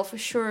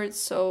self-assured,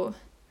 so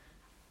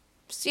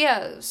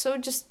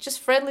just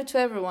friendly to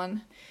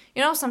everyone.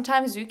 You know,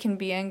 sometimes you can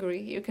be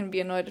angry, you can be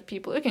annoyed at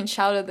people, you can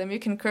shout at them, you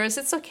can curse,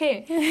 it's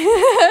okay.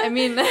 I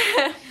mean,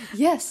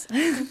 yes.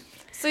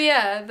 So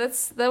yeah,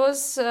 that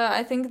was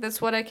I think that's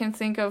what I can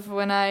think of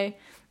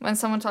when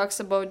someone talks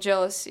about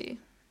jealousy.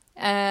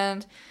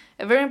 And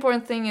a very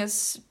important thing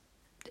is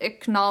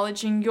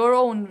acknowledging your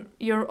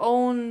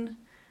own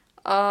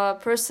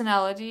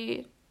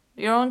personality,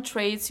 your own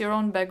traits, your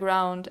own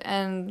background,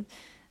 and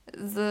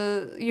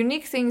the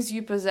unique things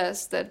you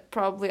possess that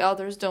probably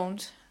others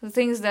don't, the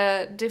things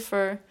that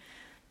differ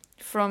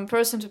from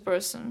person to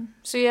person.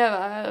 So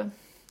yeah,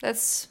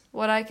 that's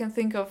what I can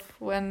think of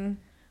when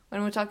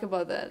we talk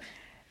about that.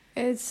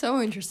 It's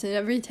so interesting.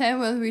 Every time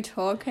when we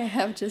talk, I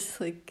have just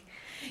like,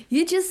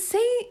 you just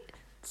say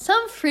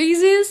some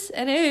phrases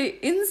and I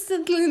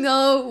instantly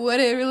know what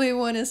I really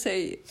want to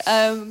say.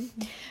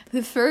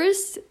 The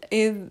first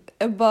is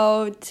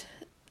about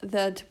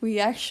that we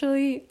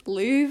actually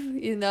live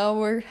in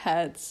our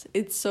heads.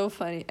 It's so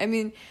funny. I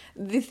mean,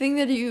 the thing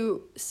that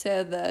you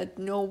said, that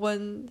no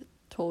one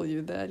told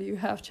you that you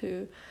have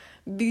to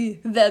be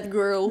that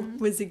girl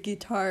with a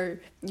guitar.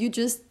 You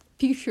just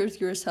pictured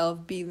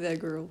yourself being that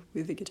girl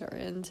with the guitar.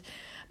 And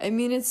I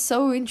mean, it's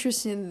so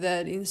interesting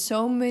that in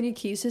so many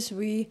cases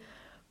we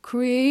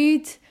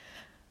create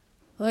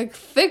like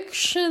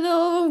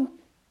fictional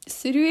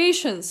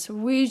situations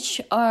which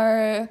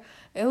are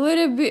a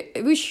little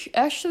bit, which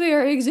actually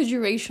are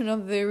exaggeration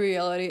of the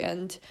reality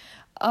and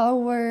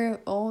our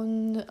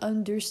own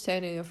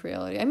understanding of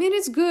reality. I mean,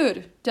 it's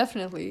good,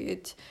 definitely.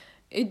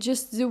 It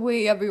just the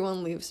way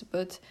everyone lives,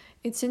 but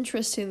it's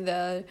interesting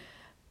that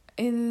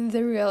in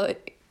the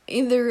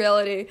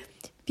reality,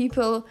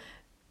 people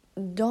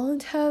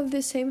don't have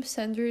the same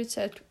standards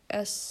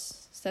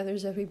as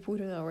standards that we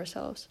put on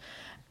ourselves,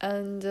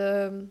 and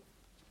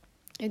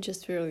it's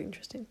just really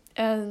interesting.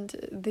 And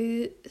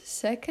the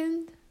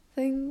second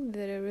thing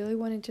that I really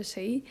wanted to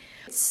say,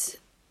 it's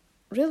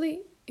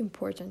really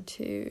important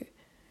to,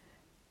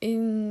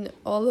 in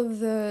all of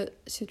the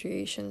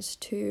situations,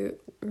 to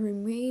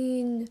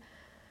remain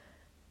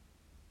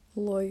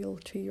loyal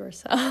to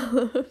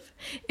yourself.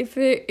 if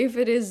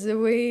it is the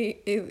way,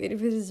 if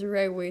it is the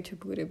right way to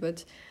put it.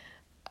 But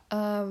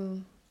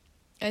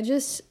I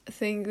just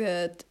think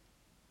that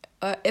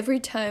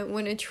every time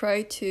when I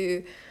try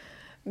to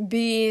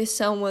be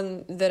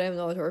someone that I'm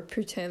not, or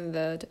pretend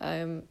that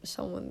I'm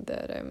someone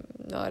that I'm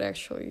not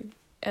actually,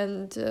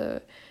 and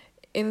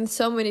in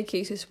so many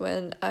cases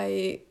when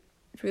I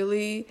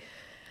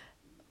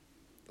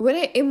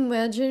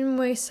imagine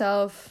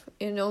myself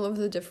in all of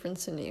the different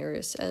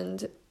scenarios,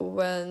 and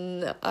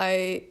when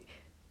I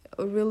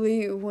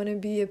really want to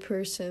be a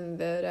person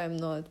that I'm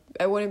not,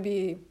 I want to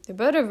be a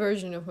better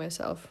version of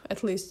myself,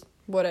 at least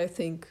what I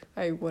think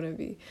I want to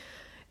be.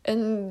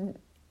 And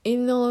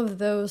in all of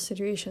those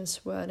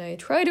situations when I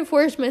try to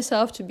force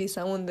myself to be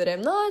someone that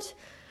I'm not,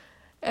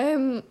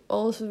 I'm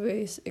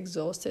always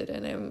exhausted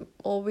and I'm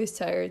always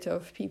tired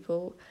of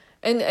people.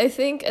 And I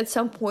think at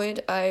some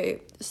point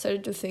I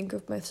started to think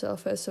of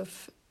myself as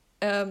of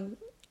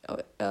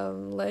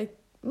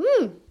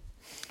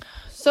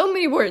so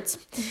many words.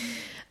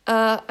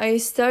 I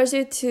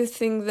started to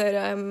think that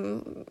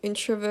I'm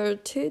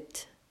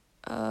introverted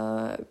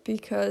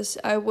because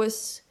I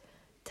was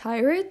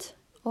tired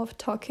of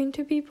talking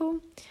to people,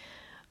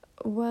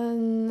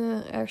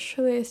 when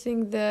actually I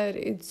think that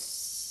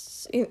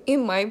it's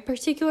in my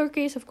particular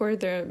case, of course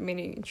there are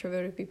many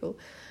introverted people,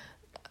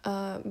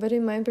 but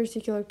in my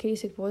particular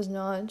case it was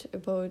not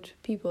about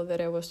people that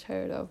I was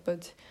tired of,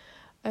 but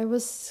I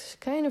was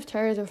kind of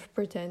tired of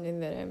pretending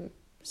that I'm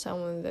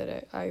someone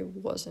that I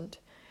wasn't.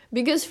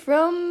 Because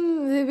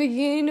from the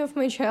beginning of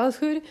my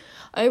childhood,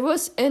 I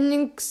was an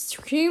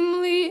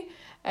extremely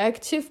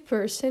active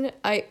person.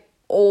 I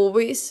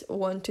always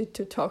wanted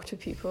to talk to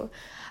people.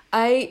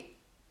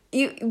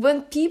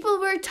 When people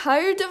were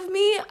tired of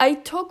me, I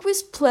talked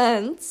with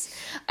plants,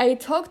 I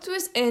talked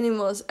with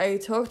animals, I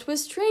talked with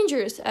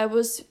strangers. I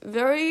was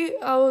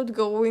very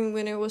outgoing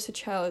when I was a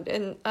child,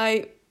 and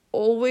I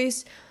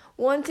always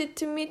wanted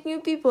to meet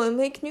new people and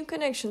make new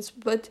connections.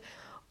 But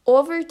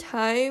over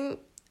time,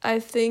 I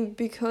think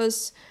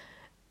because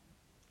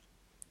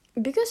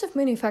of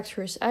many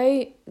factors,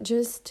 I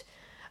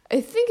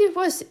think it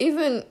was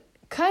even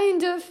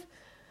kind of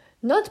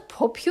not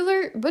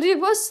popular, but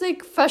it was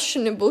like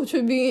fashionable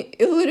to be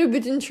a little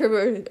bit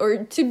introverted,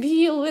 or to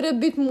be a little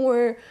bit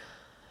more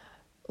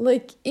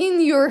like in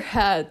your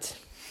head.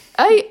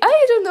 I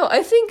don't know.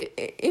 I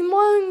think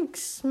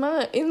amongst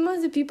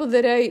the people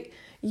that I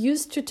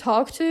used to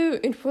talk to,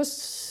 it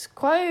was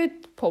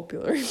quite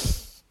popular.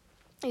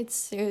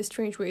 It's a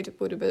strange way to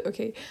put it, but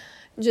okay.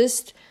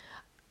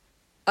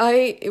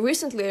 I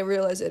recently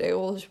realized that I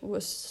always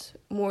was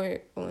more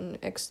on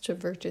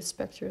extroverted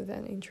spectrum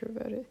than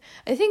introverted.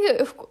 I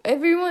think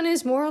everyone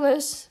is more or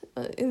less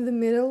in the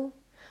middle,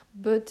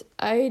 but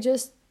I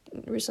just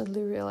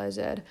recently realized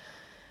that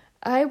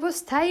I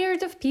was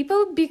tired of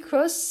people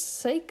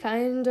because I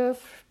kind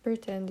of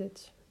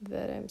pretended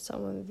that I'm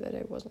someone that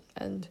I wasn't,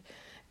 and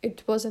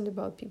it wasn't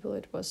about people,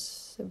 it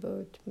was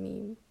about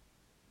me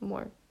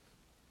more.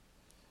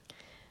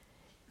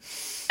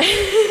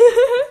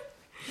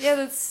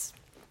 Yeah,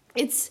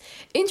 it's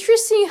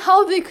interesting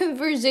how the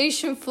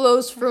conversation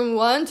flows from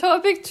one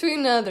topic to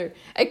another.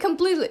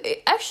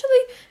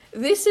 Actually,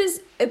 this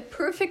is a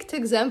perfect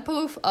example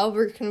of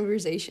our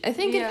conversation. I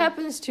think it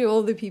happens to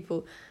all the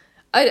people.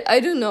 I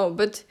don't know,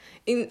 but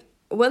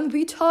when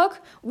we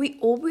talk, we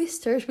always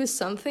start with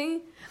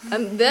something,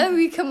 and then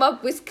we come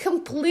up with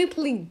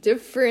completely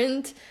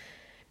different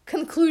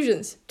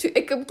conclusions to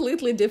a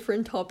completely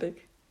different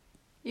topic.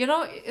 You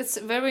know, it's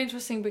very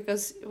interesting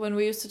because when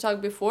we used to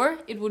talk before,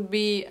 it would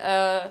be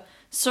a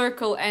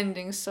circle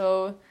ending.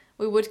 So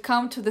we would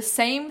come to the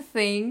same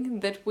thing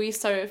that we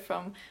started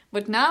from.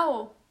 But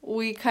now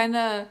we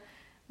don't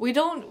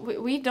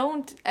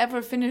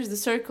ever finish the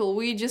circle.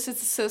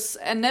 It's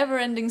a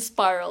never-ending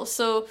spiral.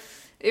 So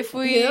if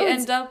we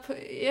end up,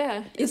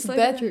 it's like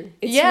better.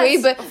 It's yes,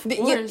 way better. of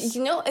course.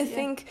 I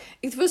think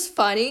it was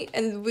funny,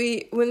 and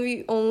when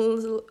we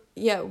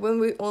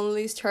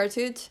only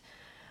started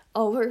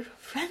our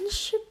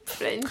friendship.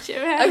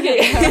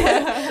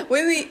 Okay,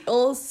 when we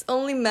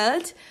only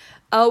met,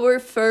 our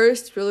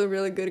first really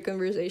really good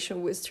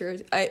conversation was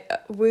started.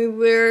 We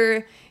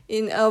were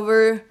in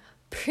our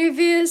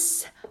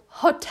previous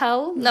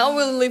hotel. Now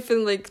we live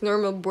in like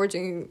normal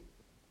boarding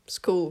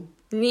school,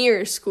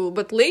 near school,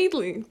 but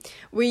lately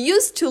we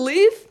used to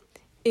live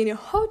in a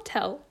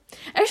hotel.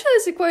 Actually,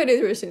 it's a quite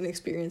interesting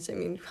experience. I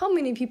mean, how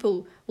many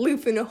people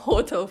live in a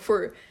hotel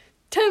for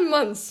 10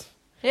 months?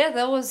 Yeah,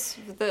 that was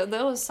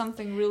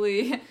something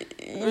really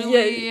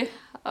really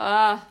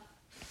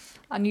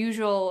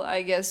unusual,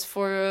 I guess,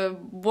 for a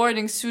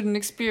boarding student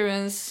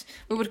experience.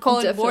 We would call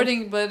it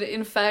boarding, but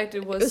in fact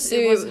it was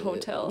a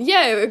hotel.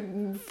 Yeah, a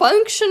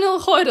functional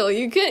hotel.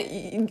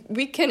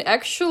 We can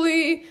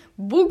actually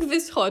book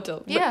this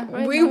hotel. Yeah,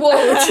 right. We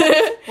won't.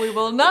 We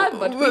will not,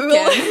 but we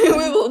can.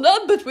 We will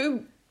not, but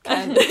we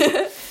can.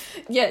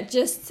 Yeah,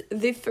 just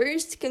the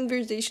first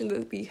conversation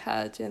that we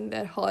had in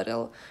that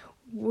hotel,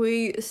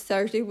 we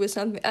started with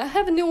something. I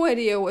have no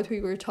idea what we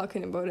were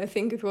talking about. I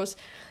think it was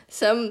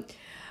some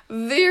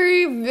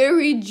very,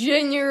 very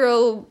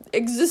general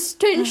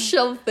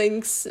existential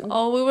things.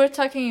 Oh, we were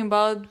talking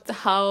about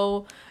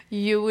how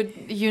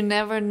you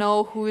never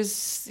know who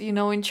is,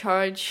 in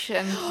charge,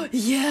 and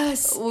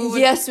yes,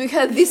 we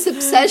had this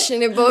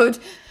obsession about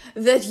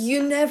that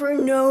you never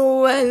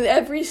know, and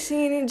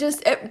everything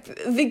just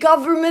the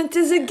government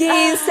is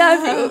against that.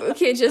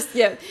 Okay, just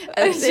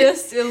it's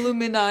just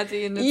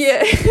Illuminati in its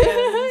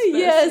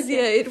yes,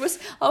 it was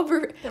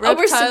our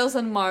reptiles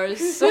on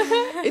Mars.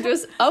 It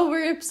was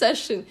our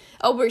obsession,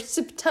 our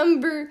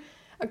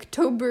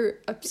October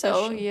obsession.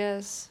 Oh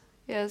yes,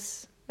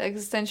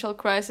 existential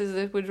crisis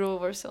that we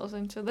drove ourselves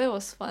into. That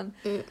was fun.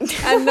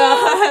 And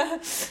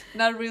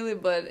not really,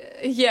 but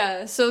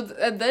so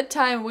at that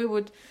time we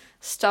would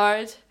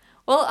start.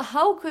 Well,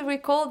 how could we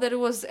call that it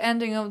was the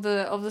ending of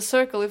the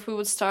circle if we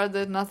would start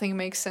that nothing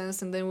makes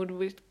sense, and then would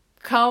we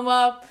come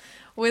up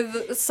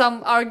with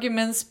some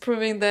arguments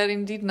proving that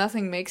indeed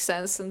nothing makes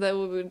sense, and then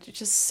we would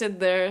just sit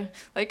there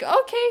like,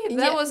 okay,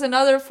 that was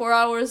another 4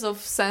 hours of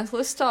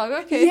senseless talk.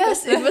 Okay.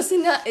 Yes, it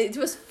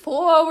was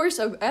 4 hours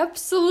of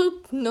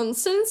absolute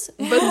nonsense,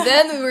 but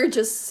then we were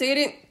just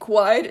sitting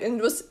quiet, and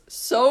it was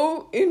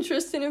so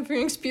interesting of an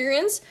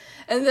experience.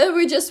 And then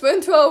we just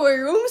went to our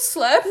room,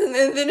 slept, and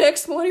then the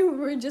next morning we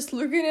were just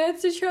looking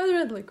at each other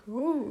and like,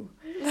 oh,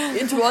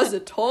 it was a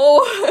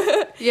toll.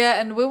 Yeah,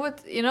 and we would,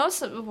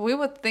 we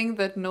would think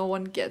that no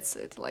one gets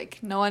it. Like,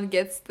 no one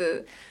gets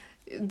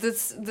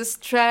this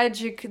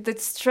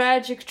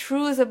tragic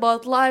truth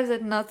about life,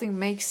 that nothing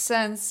makes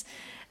sense.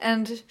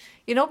 And,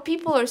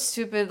 people are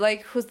stupid,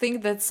 like, who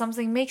think that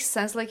something makes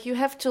sense. Like, you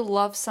have to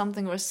love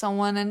something or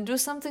someone and do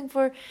something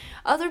for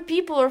other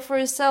people or for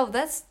yourself.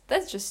 That's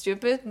just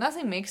stupid.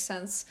 Nothing makes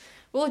sense.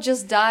 We'll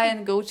just die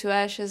and go to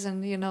ashes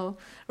and,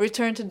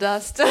 return to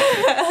dust.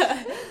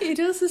 It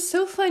was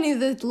so funny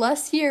that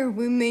last year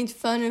we made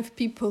fun of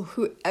people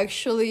who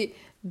actually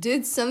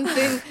did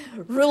something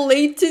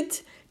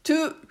related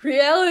to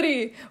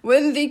reality,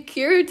 when they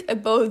cared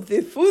about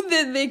the food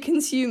that they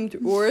consumed,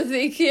 or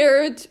they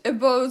cared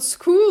about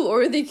school,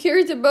 or they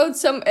cared about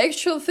some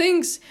actual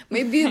things.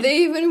 Maybe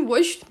they even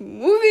watched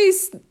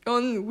movies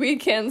on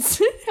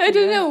weekends. I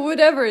don't know,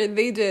 whatever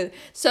they did.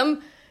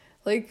 Some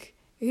really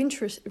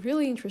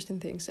interesting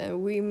things,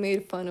 and we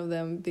made fun of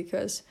them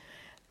because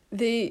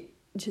we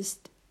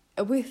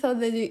thought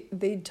that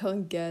they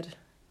don't get.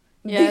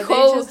 Yeah,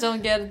 they just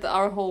don't get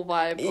our whole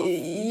vibe.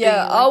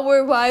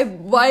 Our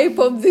vibe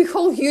of the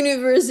whole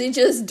universe. They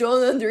just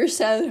don't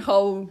understand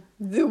how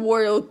the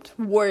world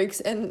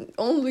works, and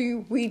only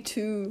we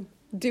two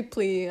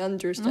deeply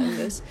understand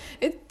this.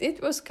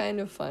 It was kind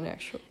of fun,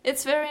 actually.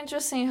 It's very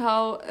interesting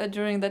how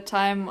during that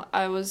time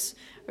I was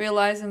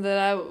realizing that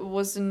I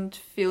wasn't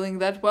feeling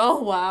that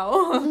well.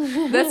 Wow,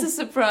 that's a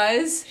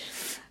surprise.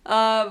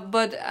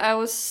 But I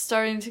was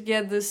starting to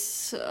get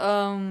this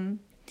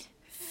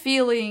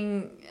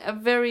feeling, a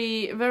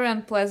very, very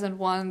unpleasant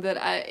one, that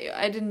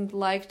I didn't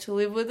like to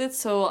live with it.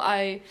 So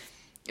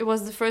it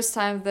was the first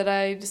time that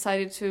I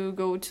decided to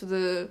go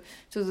to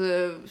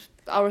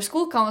our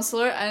school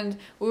counselor, and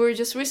we were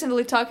just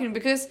recently talking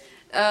because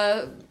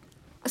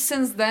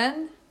since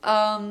then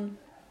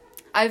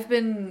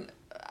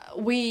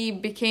we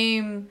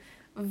became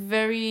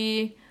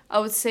very, I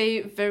would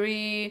say,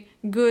 very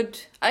good,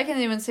 I can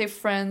even say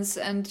friends,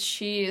 and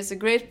she is a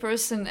great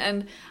person,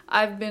 and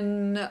I've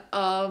been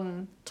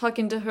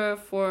talking to her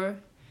for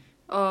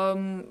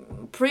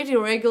pretty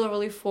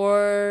regularly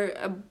for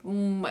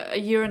a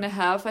year and a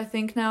half, I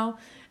think now.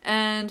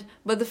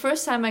 But the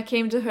first time I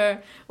came to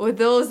her with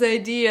those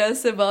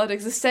ideas about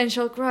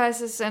existential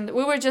crisis, and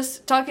we were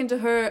just talking to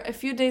her a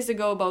few days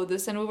ago about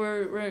this, and we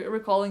were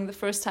recalling the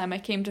first time I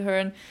came to her,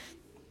 and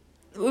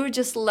we were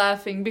just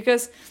laughing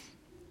because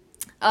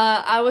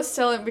I was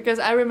telling, because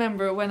I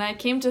remember when I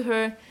came to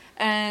her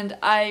and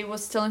I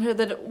was telling her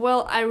that,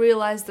 well, I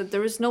realized that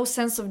there is no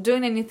sense of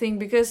doing anything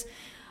because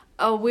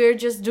we're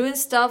just doing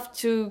stuff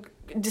to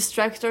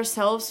distract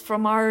ourselves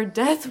from our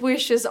death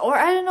wishes, or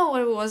I don't know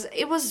what it was.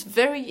 It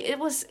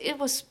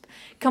was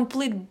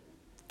complete.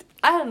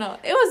 I don't know.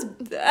 It was.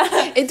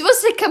 It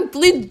was a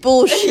complete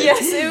bullshit.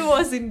 Yes, it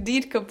was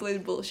indeed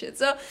complete bullshit.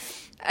 So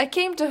I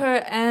came to her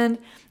and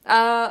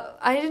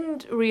I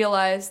didn't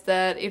realize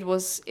that it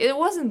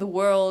wasn't the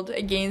world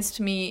against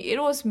me. It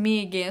was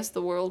me against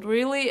the world,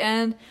 really,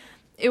 and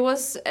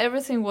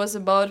everything was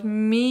about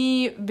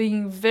me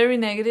being very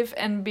negative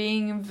and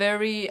being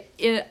very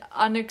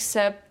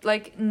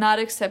not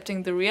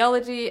accepting the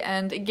reality,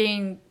 and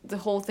again the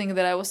whole thing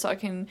that I was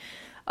talking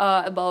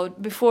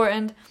about before,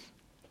 and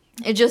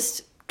it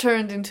just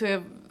turned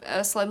into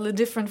a slightly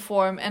different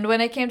form. And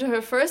when I came to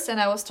her first and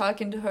I was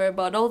talking to her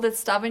about all that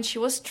stuff, and she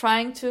was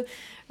trying to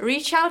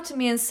reach out to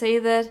me and say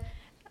that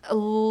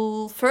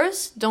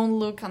first, don't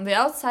look on the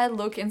outside,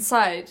 look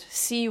inside,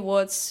 see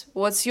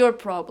what's your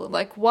problem,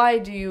 like why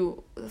do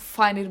you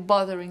find it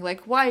bothering,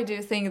 like why do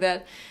you think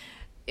that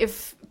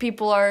if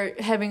people are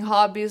having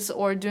hobbies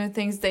or doing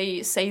things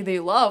they say they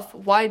love,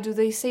 why do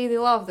they say they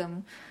love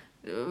them?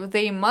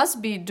 They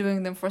must be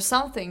doing them for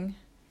something,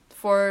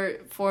 for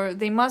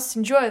they must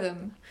enjoy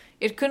them.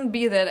 It couldn't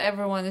be that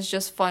everyone is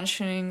just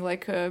functioning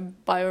like a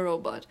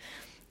biorobot.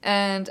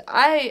 And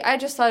I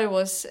just thought it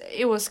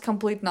was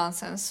complete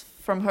nonsense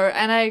from her,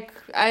 and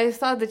I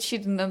thought that she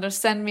didn't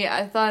understand me.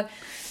 I thought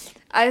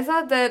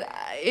that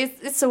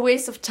it's a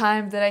waste of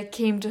time that I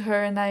came to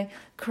her and I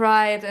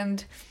cried,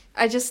 and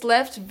I just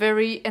left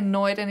very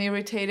annoyed and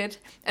irritated.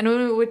 And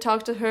when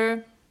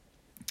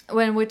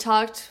we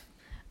talked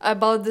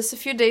about this a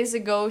few days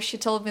ago, she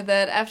told me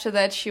that after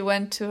that she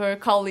went to her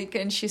colleague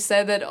and she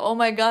said that, oh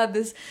my god,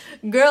 this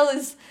girl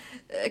is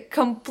a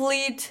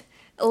complete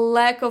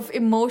lack of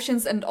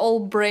emotions and all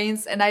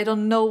brains, and I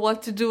don't know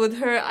what to do with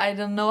her. I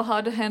don't know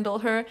how to handle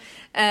her,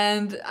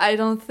 and I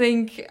don't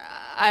think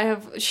I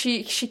have.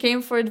 She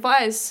came for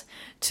advice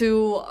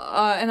to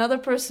another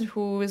person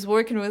who is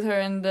working with her,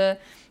 and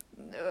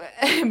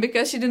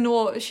because she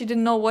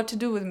didn't know what to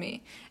do with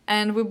me,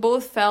 and we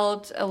both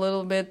felt a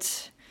little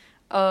bit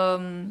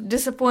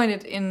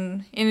disappointed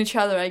in each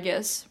other, I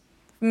guess.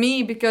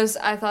 Me, because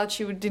I thought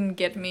she didn't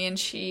get me, and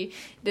she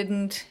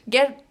didn't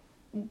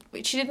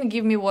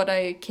give me what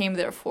I came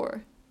there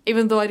for,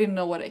 even though I didn't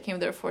know what I came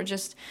there for.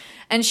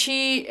 And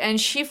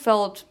she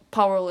felt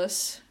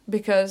powerless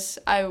because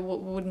I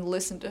wouldn't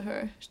listen to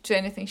her, to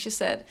anything she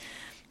said.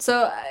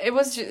 So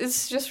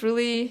it's just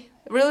really,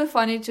 really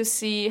funny to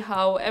see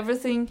how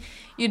everything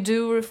you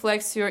do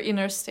reflects your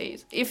inner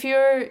state. If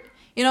you're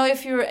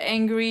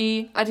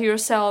angry at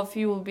yourself,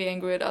 you will be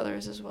angry at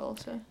others as well.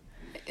 So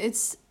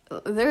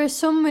there are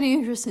so many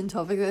interesting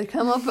topics that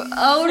come up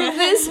out of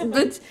this,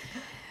 but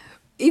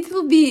it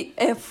will be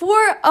a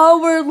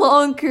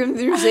 4-hour-long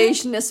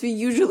conversation as we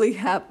usually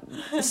have.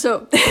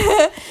 So,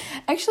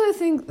 actually, I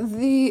think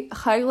the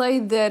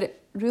highlight that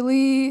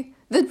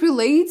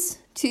relates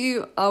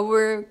to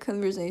our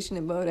conversation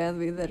about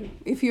envy, that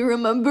if you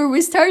remember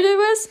we started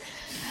with,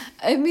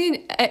 I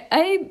mean,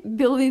 I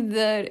believe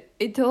that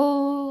it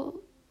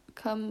all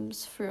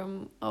comes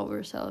from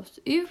ourselves.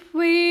 If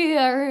we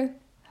are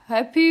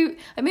happy,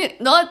 I mean,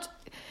 not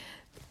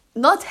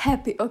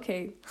happy,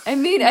 okay. I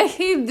mean, I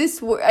hate this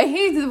word. I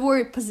hate the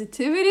word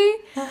positivity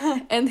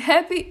and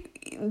happy.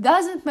 It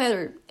doesn't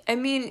matter. I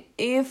mean,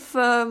 if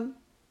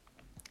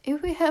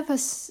we have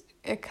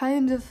a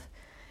kind of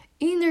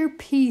inner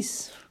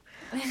peace,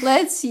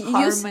 let's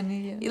use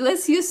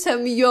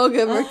some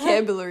yoga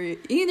vocabulary.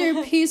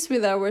 Inner peace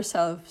with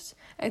ourselves,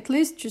 at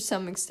least to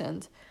some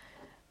extent.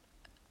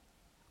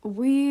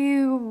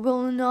 We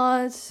will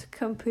not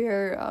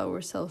compare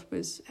ourselves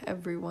with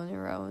everyone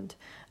around.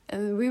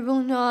 And we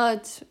will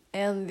not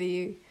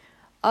envy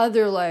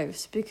other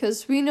lives,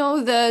 because we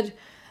know that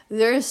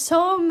there are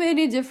so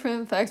many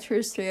different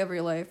factors to every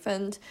life,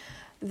 and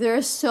there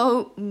are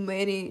so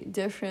many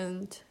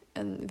different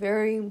and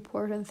very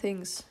important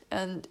things,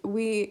 and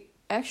we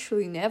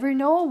actually never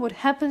know what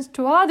happens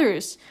to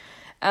others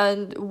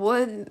and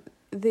what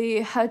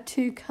they had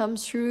to come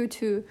through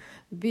to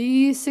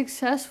be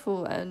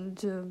successful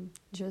and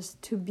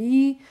just to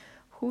be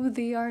who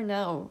they are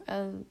now.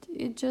 And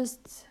it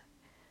just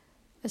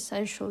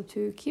essential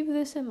to keep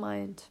this in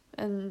mind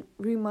and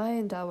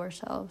remind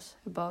ourselves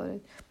about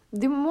it.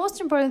 The most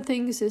important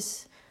thing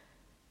is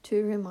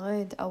to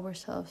remind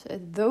ourselves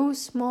at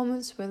those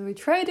moments when we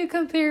try to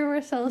compare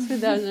ourselves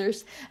with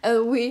others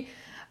and we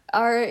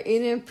are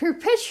in a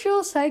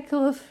perpetual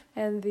cycle of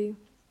envy,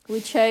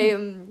 which I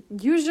am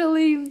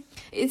usually,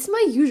 it's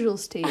my usual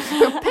state.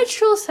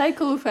 Perpetual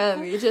cycle of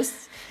envy.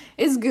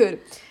 It's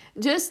good.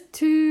 Just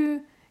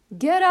to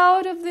get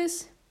out of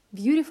this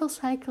beautiful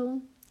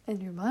cycle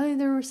and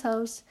remind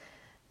ourselves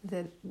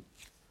that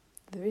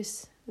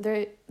there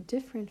are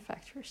different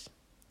factors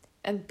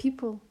and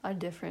people are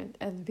different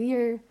and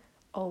we're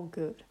all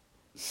good.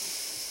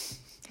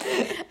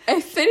 I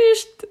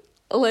finished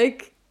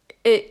like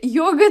a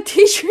yoga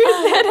teacher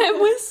that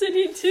I'm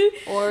listening to.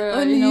 Or,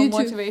 On YouTube.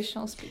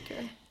 motivational speaker.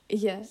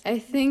 Yeah, I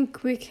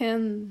think we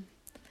can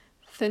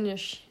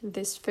finish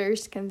this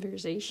first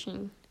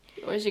conversation.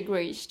 It was a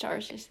great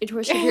start. It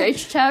was a great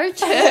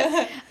start.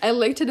 I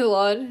liked it a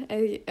lot.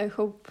 I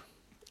hope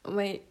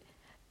my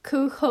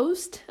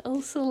co-host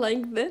also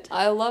liked it.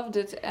 I loved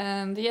it,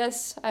 and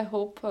yes, I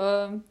hope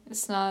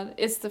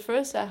it's the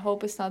first. I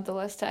hope it's not the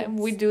last time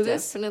we do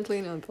this.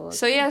 Definitely not the last.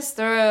 So yes,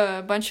 there are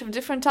a bunch of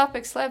different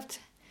topics left.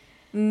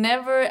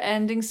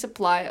 Never-ending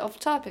supply of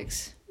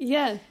topics.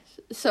 Yeah,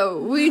 so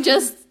we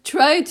just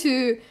try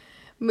to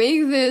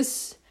make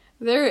this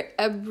very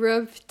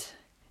abrupt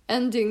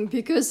ending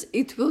because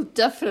it will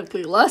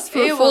definitely last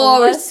for 4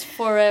 hours. Last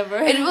forever.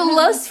 It will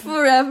last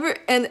forever,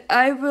 and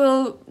I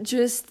will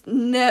just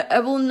I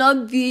will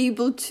not be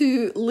able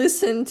to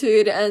listen to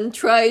it and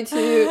try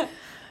to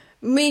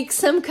make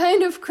some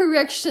kind of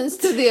corrections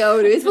to the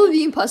audio. It will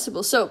be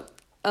impossible. So,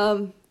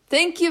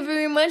 thank you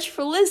very much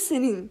for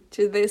listening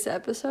to this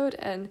episode,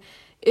 and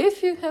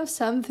if you have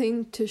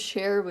something to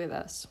share with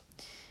us,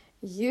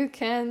 you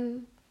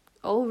can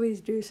always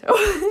do so.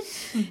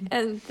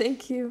 And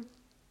thank you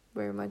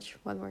very much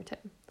one more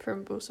time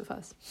from both of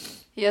us.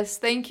 Yes,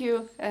 thank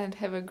you, and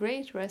have a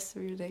great rest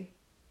of your day.